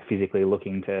physically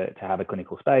looking to have a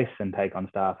clinical space and take on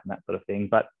staff and that sort of thing.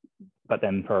 But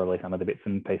then probably some of the bits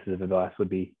and pieces of advice would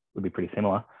be pretty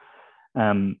similar.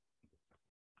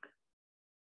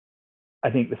 I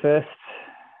think the first,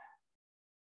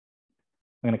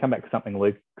 I'm going to come back to something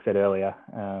Luke said earlier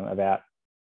about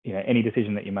any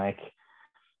decision that you make.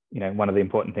 One of the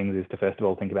important things is to first of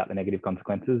all think about the negative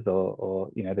consequences or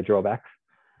the drawbacks.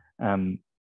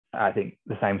 I think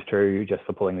the same is true just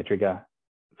for pulling the trigger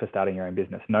for starting your own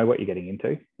business. Know what you're getting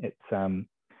into. It's a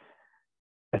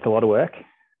lot of work.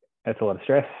 It's a lot of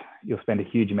stress. You'll spend a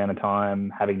huge amount of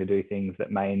time having to do things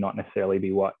that may not necessarily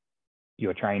be what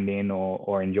you're trained in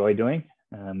or enjoy doing.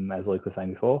 As Luke was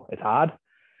saying before, it's hard.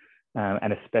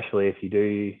 And especially if you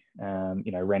do,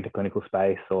 rent a clinical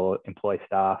space or employ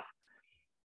staff,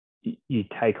 you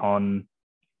take on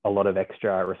a lot of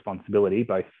extra responsibility,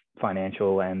 both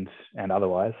financial and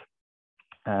otherwise.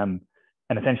 And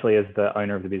essentially, as the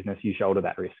owner of the business, you shoulder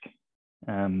that risk.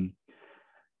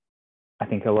 I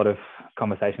think a lot of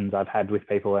conversations I've had with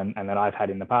people and that I've had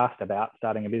in the past about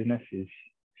starting a business is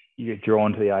you're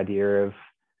drawn to the idea of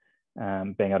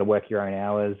being able to work your own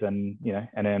hours and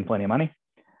earn plenty of money.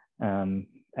 And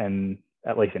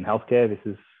at least in healthcare, this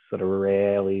is sort of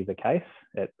rarely the case.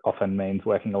 It often means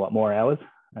working a lot more hours,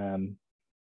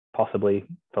 possibly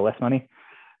for less money.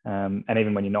 And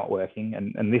even when you're not working,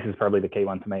 and this is probably the key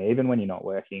one for me, even when you're not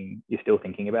working, you're still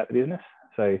thinking about the business.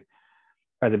 So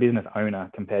as a business owner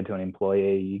compared to an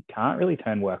employee, you can't really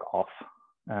turn work off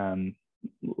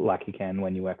like you can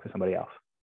when you work for somebody else.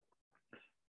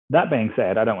 That being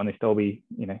said, I don't want this to all be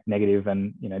negative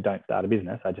and don't start a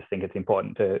business. I just think it's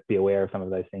important to be aware of some of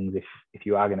those things if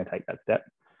you are going to take that step.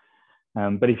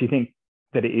 But if you think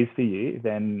that it is for you,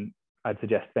 then I'd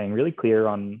suggest being really clear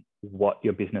on what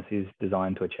your business is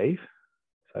designed to achieve.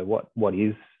 So what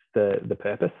is the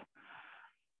purpose?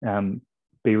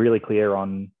 Be really clear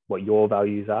on what your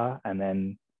values are and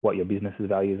then what your business's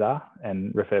values are,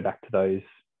 and refer back to those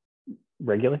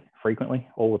regularly, frequently,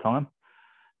 all the time.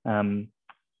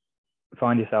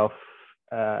 Find yourself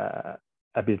a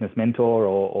business mentor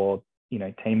or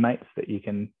teammates that you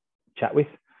can chat with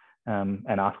and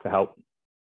ask for help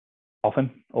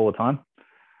often, all the time.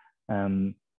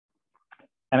 And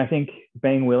I think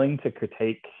being willing to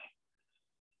critique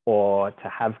or to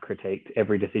have critiqued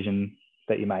every decision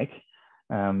that you make,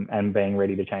 and being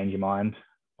ready to change your mind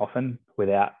often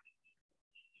without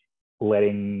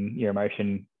letting your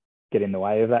emotion get in the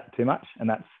way of that too much. And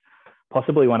that's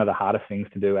possibly one of the hardest things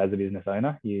to do as a business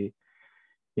owner. It's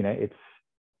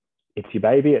your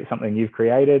baby. It's something you've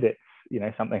created.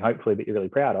 It's something hopefully that you're really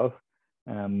proud of.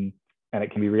 And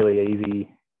it can be really easy,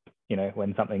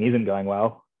 when something isn't going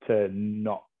well, to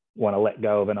not want to let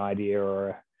go of an idea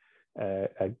or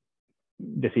a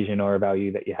decision or a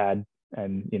value that you had,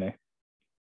 and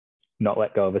not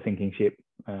let go of a sinking ship,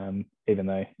 even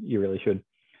though you really should.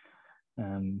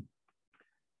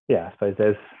 I suppose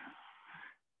there's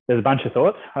a bunch of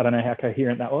thoughts. I don't know how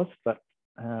coherent that was, but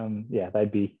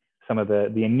they'd be some of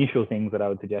the initial things that I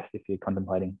would suggest if you're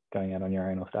contemplating going out on your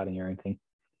own or starting your own thing.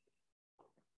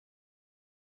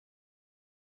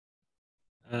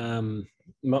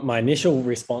 My initial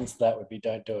response to that would be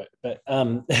don't do it. But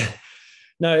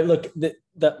no, look,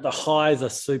 the highs are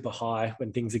super high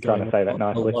when things are going Trying to say that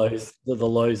nicely. The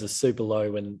lows are super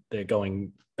low when they're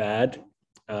going bad.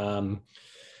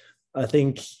 I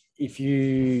think if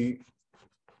you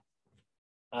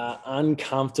are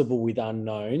uncomfortable with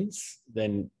unknowns,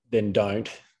 then don't,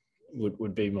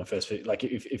 would be my first. Like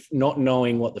if not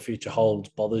knowing what the future holds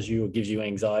bothers you or gives you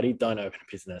anxiety, don't open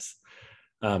a business,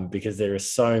 because there are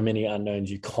so many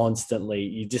unknowns. You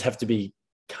just have to be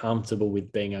comfortable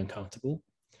with being uncomfortable.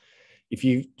 If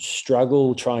you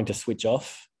struggle trying to switch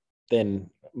off, then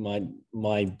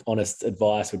my honest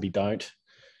advice would be don't,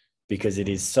 because it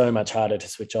is so much harder to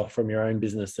switch off from your own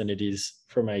business than it is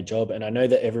from a job. And I know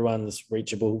that everyone's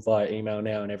reachable via email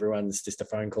now, and everyone's just a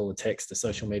phone call, a text, a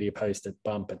social media post, a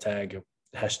bump, a tag,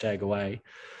 a hashtag away.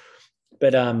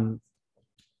 But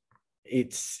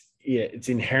it's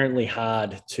inherently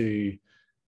hard to,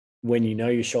 when you know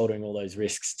you're shouldering all those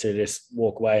risks, to just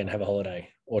walk away and have a holiday,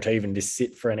 or to even just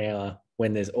sit for an hour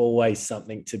when there's always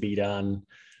something to be done,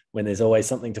 when there's always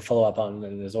something to follow up on,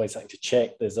 and there's always something to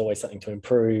check, there's always something to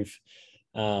improve.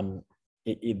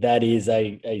 That is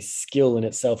a skill in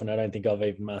itself, and I don't think I've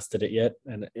even mastered it yet.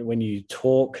 And when you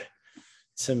talk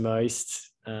to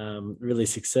most really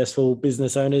successful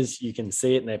business owners, you can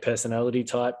see it in their personality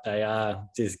type. They are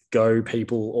just go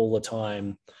people all the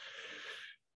time.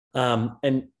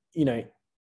 And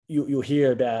you'll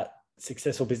hear about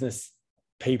successful business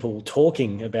people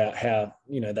talking about how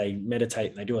they meditate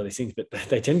and they do all these things, but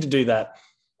they tend to do that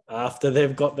after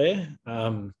they've got there.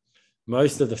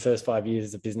 Most of the first 5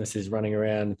 years of business is running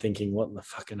around thinking, what in the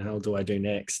fucking hell do I do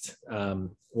next?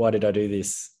 Why did I do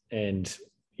this? And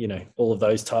all of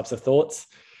those types of thoughts.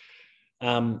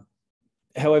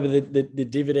 However, the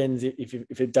dividends,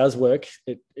 if it does work,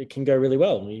 it can go really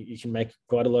well. You can make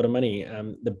quite a lot of money.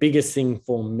 The biggest thing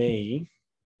for me,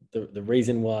 the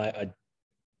reason why I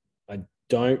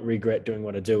don't regret doing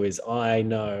what I do, is I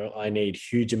know I need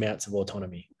huge amounts of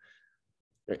autonomy.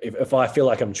 If I feel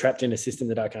like I'm trapped in a system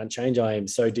that I can't change, I am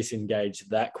so disengaged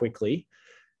that quickly.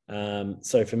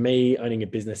 So for me, owning a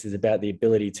business is about the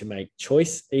ability to make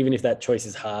choice, even if that choice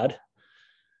is hard.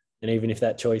 And even if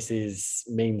that choice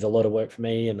means a lot of work for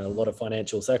me and a lot of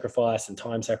financial sacrifice and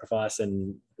time sacrifice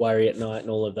and worry at night and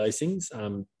all of those things.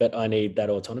 But I need that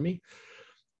autonomy.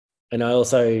 And I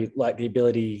also like the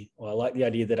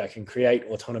idea that I can create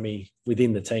autonomy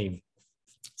within the team.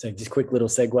 So just quick little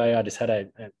segue. I just had a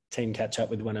team catch up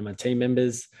with one of my team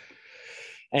members,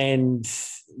 and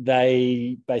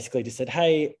they basically just said,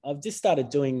 hey, I've just started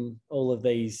doing all of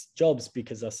these jobs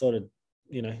because I sort of,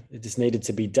 it just needed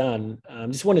to be done.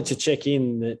 Just wanted to check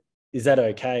in that, is that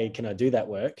okay? Can I do that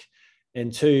work?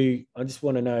 And two, I just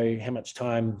want to know how much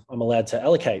time I'm allowed to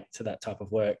allocate to that type of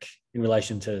work in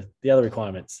relation to the other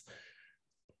requirements.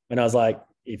 And I was like,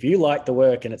 if you like the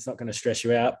work and it's not going to stress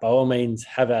you out, by all means,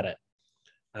 have at it.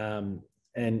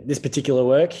 And this particular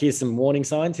work, here's some warning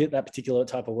signs. That particular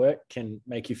type of work can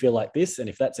make you feel like this. And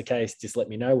if that's the case, just let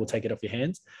me know. We'll take it off your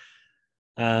hands.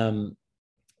 And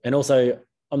also,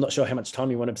 I'm not sure how much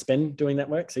time you want to spend doing that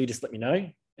work. So you just let me know,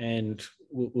 and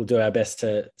we'll do our best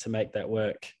to make that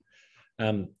work.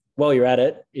 While you're at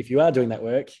it, if you are doing that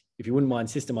work, if you wouldn't mind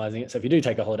systemizing it, so if you do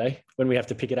take a holiday, when we have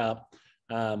to pick it up,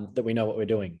 that we know what we're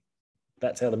doing.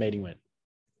 That's how the meeting went.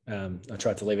 I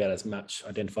tried to leave out as much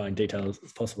identifying details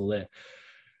as possible there.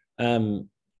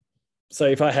 So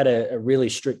if I had a really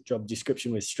strict job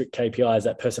description with strict KPIs,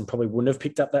 that person probably wouldn't have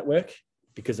picked up that work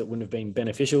because it wouldn't have been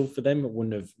beneficial for them. It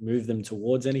wouldn't have moved them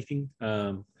towards anything.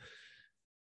 So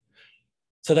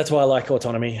that's why I like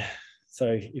autonomy.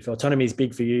 So if autonomy is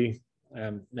big for you,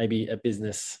 maybe a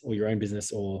business or your own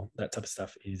business or that type of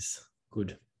stuff is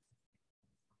good.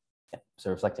 So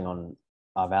reflecting on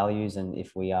our values, and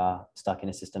if we are stuck in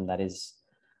a system that is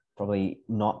probably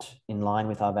not in line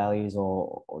with our values,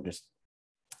 or just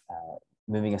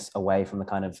moving us away from the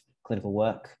kind of clinical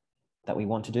work that we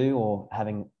want to do, or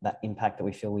having that impact that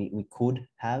we feel we could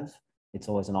have, it's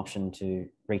always an option to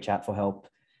reach out for help,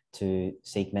 to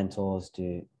seek mentors,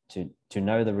 to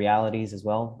know the realities as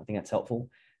well. I think that's helpful.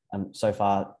 So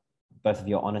far, both of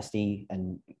your honesty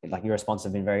and like your response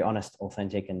have been very honest,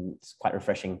 authentic, and it's quite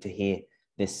refreshing to hear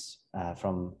this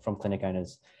from clinic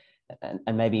owners.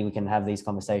 and maybe we can have these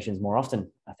conversations more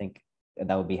often. I think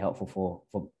that would be helpful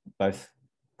for both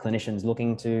clinicians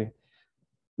looking to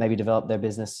maybe develop their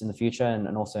business in the future,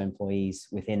 and also employees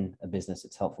within a business.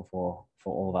 It's helpful for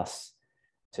all of us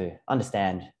to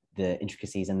understand the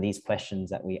intricacies and these questions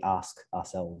that we ask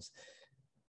ourselves.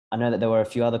 I know that there were a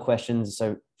few other questions.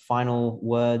 So final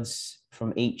words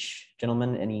from each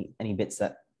gentleman, any bits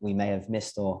that we may have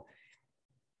missed or?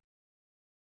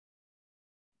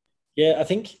 Yeah, I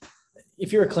think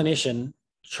if you're a clinician,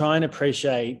 try and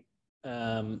appreciate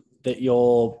that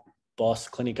your boss,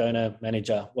 clinic owner,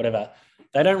 manager, whatever,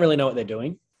 they don't really know what they're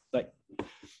doing. Like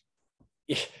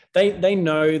they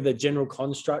know the general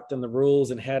construct and the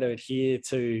rules and how to adhere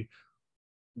to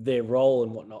their role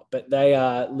and whatnot, but they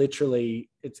are literally,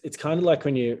 it's kind of like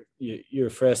when you're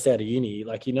first out of uni,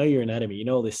 like, you know, your anatomy, you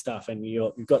know, all this stuff, and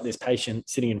you've got this patient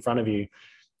sitting in front of you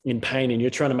in pain, and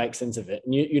you're trying to make sense of it,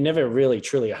 and you're never really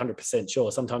truly 100%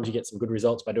 sure. Sometimes you get some good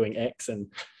results by doing X, and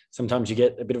sometimes you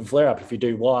get a bit of a flare up if you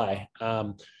do Y,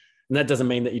 and that doesn't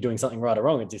mean that you're doing something right or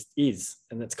wrong. It just is.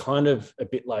 And it's kind of a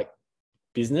bit like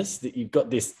business, that you've got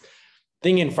this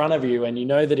thing in front of you, and you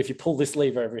know that if you pull this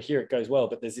lever over here, it goes well,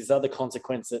 but there's this other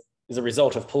consequence that is a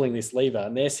result of pulling this lever.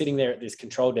 And they're sitting there at this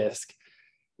control desk,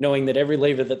 knowing that every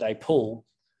lever that they pull,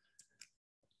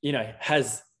 you know,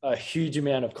 has a huge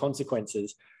amount of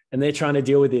consequences, and they're trying to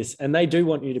deal with this, and they do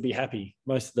want you to be happy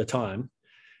most of the time.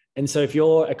 And so if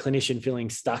you're a clinician feeling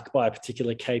stuck by a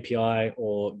particular KPI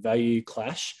or value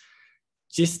clash,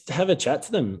 just have a chat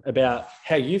to them about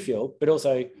how you feel, but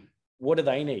also what do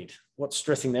they need? What's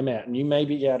stressing them out? And you may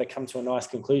be able to come to a nice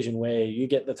conclusion where you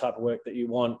get the type of work that you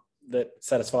want that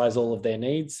satisfies all of their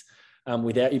needs,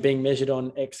 without you being measured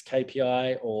on X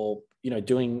KPI or, you know,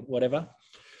 doing whatever.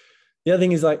 The other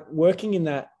thing is, like, working in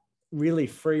that really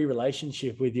free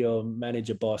relationship with your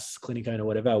manager, boss, clinic owner,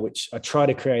 whatever, which I try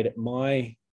to create at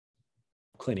my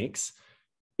clinics,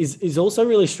 is also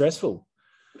really stressful.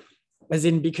 As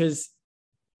in, because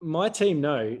my team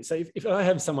know, so if I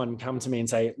have someone come to me and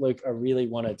say, look, I really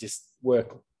want to just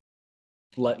work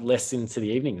less into the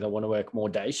evenings. I want to work more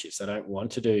day shifts. I don't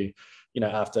want to do, you know,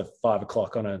 after 5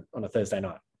 o'clock on a Thursday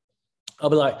night.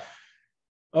 I'll be like,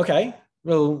 okay,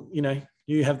 well, you know,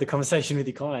 you have the conversation with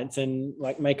your clients and,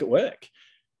 like, make it work.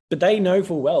 But they know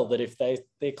full well that if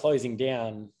they're closing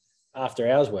down after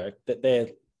hours work, that they're,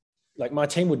 like, my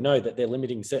team would know that they're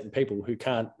limiting certain people who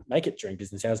can't make it during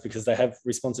business hours because they have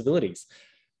responsibilities.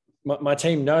 My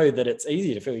team know that it's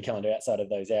easy to fill your calendar outside of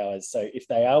those hours. So if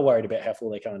they are worried about how full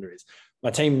their calendar is,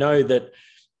 my team know that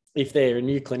if they're a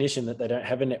new clinician, that they don't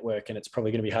have a network, and it's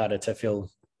probably going to be harder to fill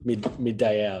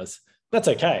midday hours. That's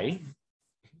okay.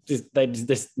 They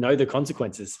just know the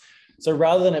consequences. So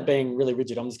rather than it being really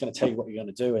rigid, I'm just going to tell you what you're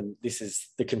going to do, and this is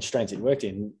the constraints it worked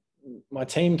in. My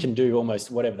team can do almost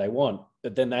whatever they want,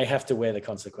 but then they have to wear the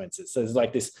consequences. So there's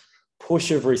like this push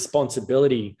of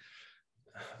responsibility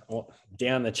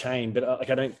down the chain, but I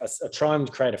try and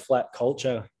create a flat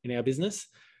culture in our business,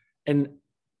 and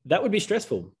that would be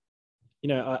stressful. You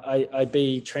know, I'd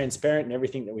be transparent in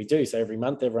everything that we do. So every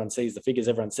month, everyone sees the figures,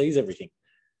 everyone sees everything,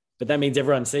 but that means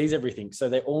everyone sees everything. So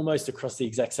they're almost across the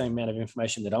exact same amount of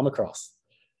information that I'm across.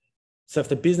 So if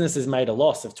the business has made a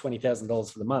loss of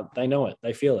 $20,000 for the month, they know it,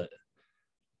 they feel it.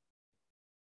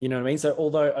 You know what I mean? So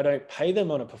although I don't pay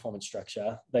them on a performance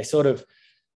structure, they sort of,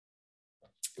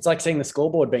 it's like seeing the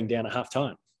scoreboard being down at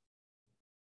halftime.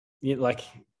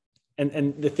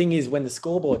 And the thing is, when the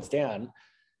scoreboard's down,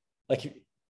 like,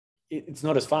 it's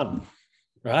not as fun,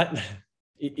 right?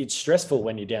 It's stressful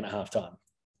when you're down at halftime.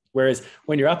 Whereas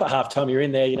when you're up at halftime, you're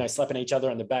in there, you know, slapping each other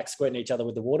on the back, squirting each other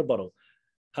with the water bottle.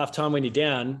 Halftime, when you're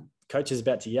down, coach is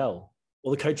about to yell,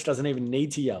 or the coach doesn't even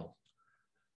need to yell.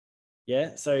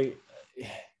 Yeah. So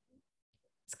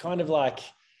it's kind of like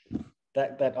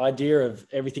that idea of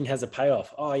everything has a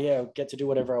payoff. Oh yeah, I get to do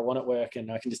whatever I want at work, and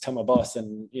I can just tell my boss,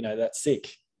 and, you know, that's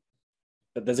sick.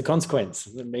 But there's a consequence.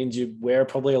 It means you wear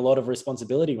probably a lot of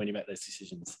responsibility when you make those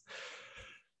decisions.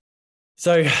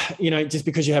 So, you know, just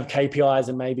because you have KPIs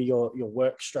and maybe your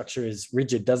work structure is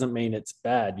rigid doesn't mean it's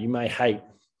bad. You may hate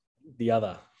the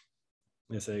other.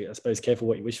 So I suppose careful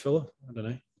what you wish for. I don't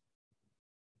know.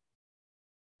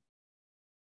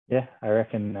 Yeah, I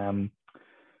reckon,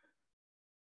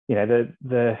 you know,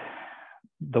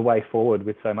 the way forward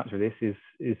with so much of this is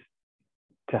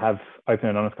to have open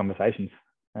and honest conversations.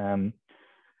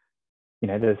 You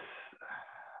know,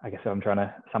 I guess I'm trying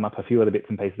to sum up a few of the bits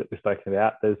and pieces that we've spoken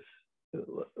about.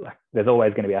 There's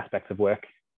always going to be aspects of work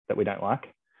that we don't like.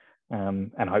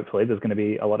 And hopefully there's going to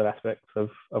be a lot of aspects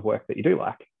of work that you do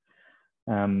like.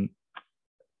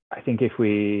 I think if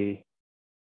we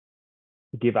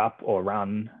give up or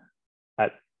run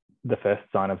at the first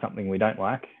sign of something we don't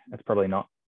like, it's probably not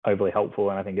overly helpful.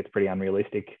 And I think it's pretty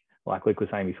unrealistic. Like Luke was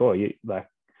saying before, like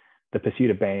the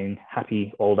pursuit of being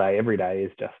happy all day, every day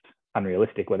is just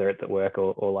unrealistic, whether it's at work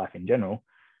or life in general.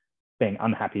 Being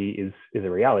unhappy is a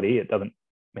reality. It doesn't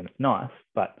mean it's nice,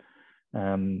 but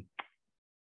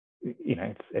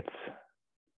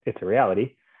it's a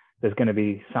reality. There's going to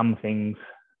be some things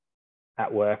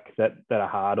at work that are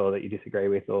hard or that you disagree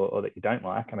with or that you don't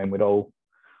like. I mean,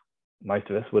 most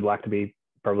of us would like to be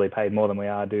probably paid more than we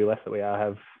are, do less than we are,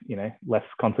 have, less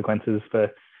consequences for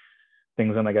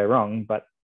things when they go wrong, but,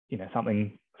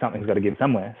 something's got to give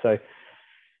somewhere. So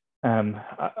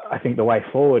I think the way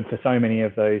forward for so many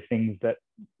of those things that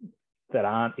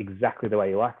aren't exactly the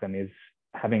way you like them is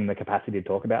having the capacity to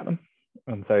talk about them.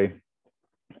 And so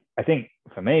I think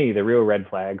for me, the real red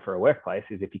flag for a workplace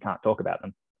is if you can't talk about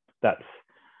them. That's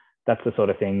the sort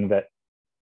of thing that,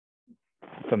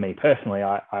 for me personally,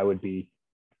 I would be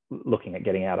looking at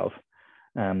getting out of.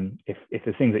 If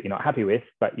there's things that you're not happy with,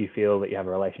 but you feel that you have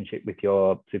a relationship with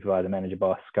your supervisor, manager,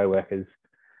 boss, co-workers,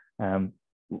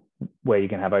 where you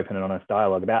can have open and honest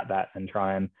dialogue about that and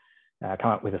try and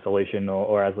come up with a solution,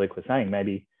 or as Luke was saying,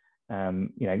 maybe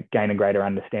gain a greater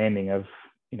understanding of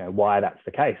why that's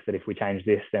the case. That if we change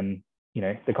this, then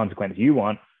the consequence you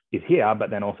want is here, but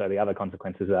then also the other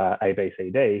consequences are A, B, C,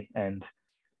 D, and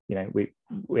we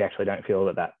actually don't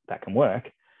feel that can work.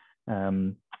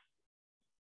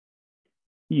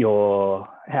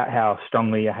 How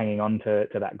strongly you're hanging on to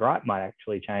that gripe might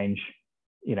actually change,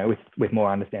 with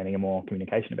more understanding and more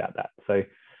communication about that. So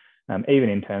even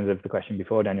in terms of the question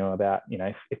before, Daniel, about,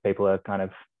 if people are kind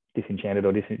of disenchanted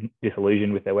or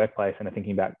disillusioned with their workplace and are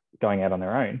thinking about going out on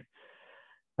their own,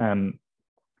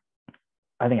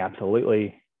 I think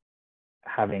absolutely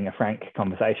having a frank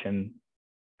conversation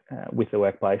with the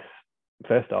workplace,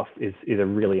 first off, is a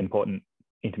really important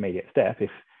intermediate step.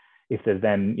 If there's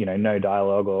then no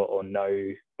dialogue or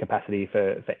no capacity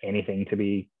for anything to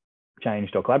be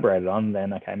changed or collaborated on,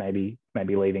 then okay, maybe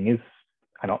leaving is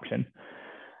an option.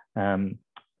 But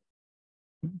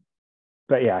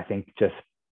yeah, I think just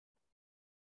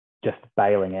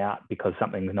bailing out because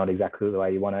something's not exactly the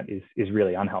way you want it is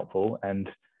really unhelpful. And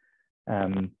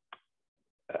I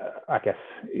guess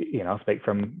I'll speak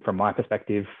from my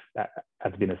perspective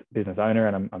as a business owner,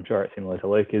 and I'm sure it's similar to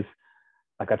Luke, is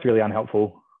like that's really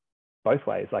unhelpful both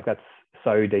ways. Like that's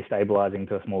so destabilizing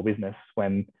to a small business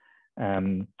when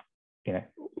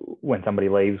when somebody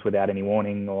leaves without any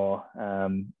warning, or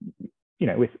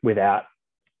without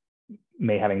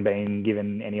me having been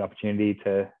given any opportunity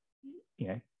to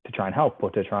try and help or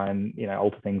to try and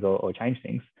alter things or change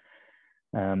things.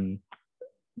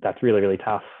 That's really, really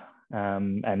tough.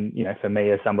 And for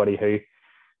me, as somebody who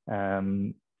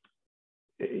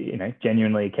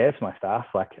genuinely cares for my staff,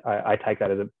 like I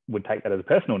would take that as a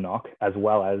personal knock, as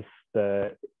well as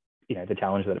the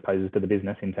challenge that it poses to the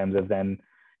business in terms of then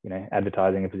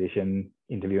advertising a position,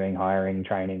 interviewing, hiring,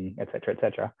 training, et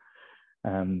cetera.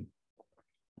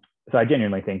 So I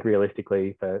genuinely think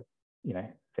realistically for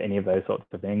any of those sorts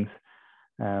of things,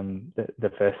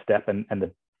 the first step and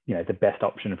the best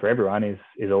option for everyone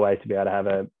is always to be able to have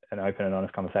an open and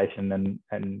honest conversation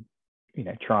and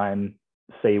try and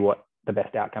see what the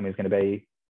best outcome is going to be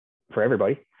for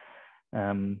everybody.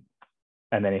 And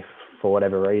then if for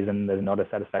whatever reason there's not a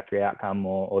satisfactory outcome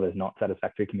or there's not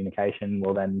satisfactory communication,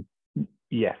 well then,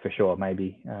 yeah, for sure,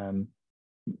 maybe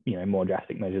more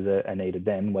drastic measures are needed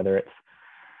then, whether it's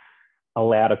a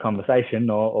louder conversation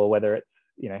or whether it's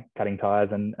cutting ties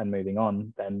and moving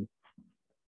on, then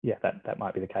yeah, that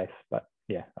might be the case. But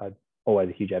yeah, I'm always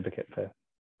a huge advocate for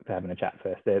having a chat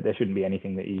first. There shouldn't be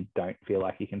anything that you don't feel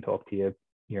like you can talk to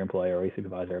your employer or your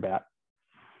supervisor about.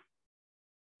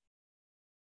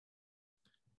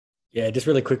 Yeah, just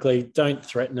really quickly, don't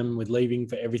threaten them with leaving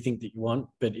for everything that you want.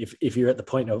 But if you're at the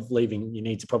point of leaving, you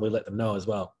need to probably let them know as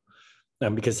well.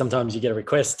 Because sometimes you get a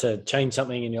request to change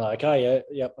something and you're like, oh,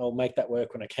 yeah, I'll make that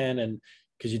work when I can. And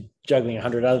because you're juggling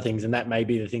 100 other things, and that may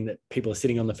be the thing that people are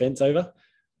sitting on the fence over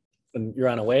and you're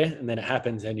unaware. And then it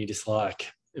happens and you're just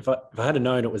like, if I had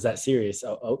known it was that serious,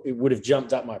 it would have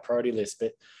jumped up my priority list.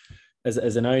 But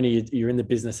as an owner, you're in the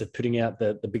business of putting out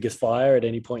the biggest fire at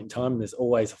any point in time. And there's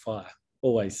always a fire,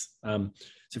 always. So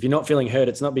if you're not feeling heard,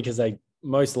 it's not because they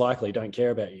most likely don't care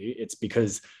about you. It's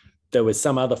because there was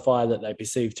some other fire that they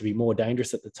perceived to be more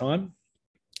dangerous at the time.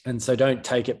 And so don't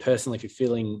take it personally if you're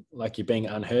feeling like you're being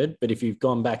unheard. But if you've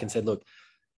gone back and said, look,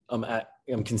 I'm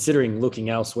considering looking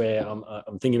elsewhere,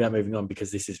 I'm thinking about moving on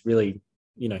because this is really,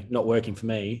 not working for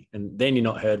me, and then you're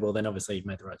not heard, well, then obviously you've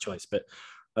made the right choice. But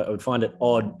I would find it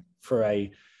odd for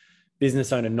a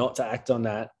business owner not to act on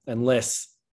that unless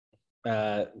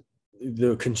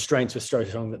the constraints were so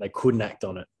strong that they couldn't act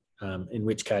on it, in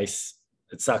which case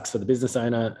it sucks for the business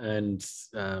owner, and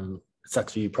it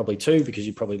sucks for you probably too, because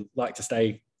you probably like to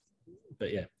stay.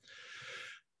 But yeah,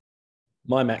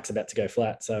 my Mac's about to go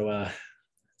flat, so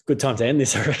good time to end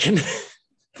this, I reckon.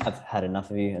 I've had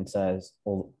enough of you, and so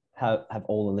have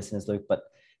all the listeners, Luke. But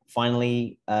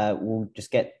finally, we'll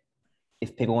just get,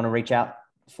 if people want to reach out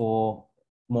for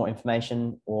more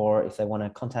information, or if they want to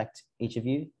contact each of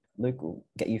you, Luke, we'll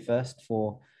get you first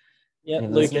for any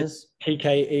Luke listeners. at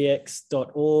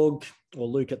TKEX.org or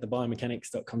Luke at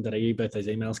thebiomechanics.com.au. Both those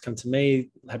emails come to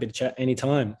me. Happy to chat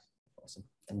anytime. Awesome.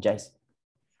 And Jace?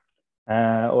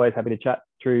 Always happy to chat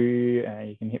through.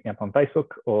 You can hit me up on Facebook,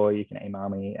 or you can email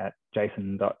me at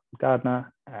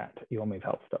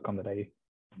jason.gardner@yourmovehealth.com.au.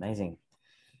 Amazing.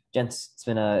 Gents, it's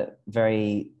been a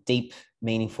very deep,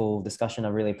 meaningful discussion. I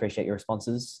really appreciate your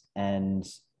responses. And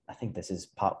I think this is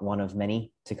part one of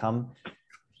many to come.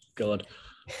 God.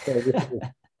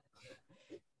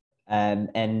 And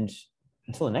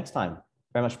until the next time,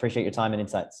 very much appreciate your time and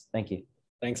insights. Thank you.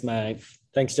 Thanks, mate.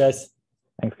 Thanks, Jace.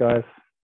 Thanks, guys.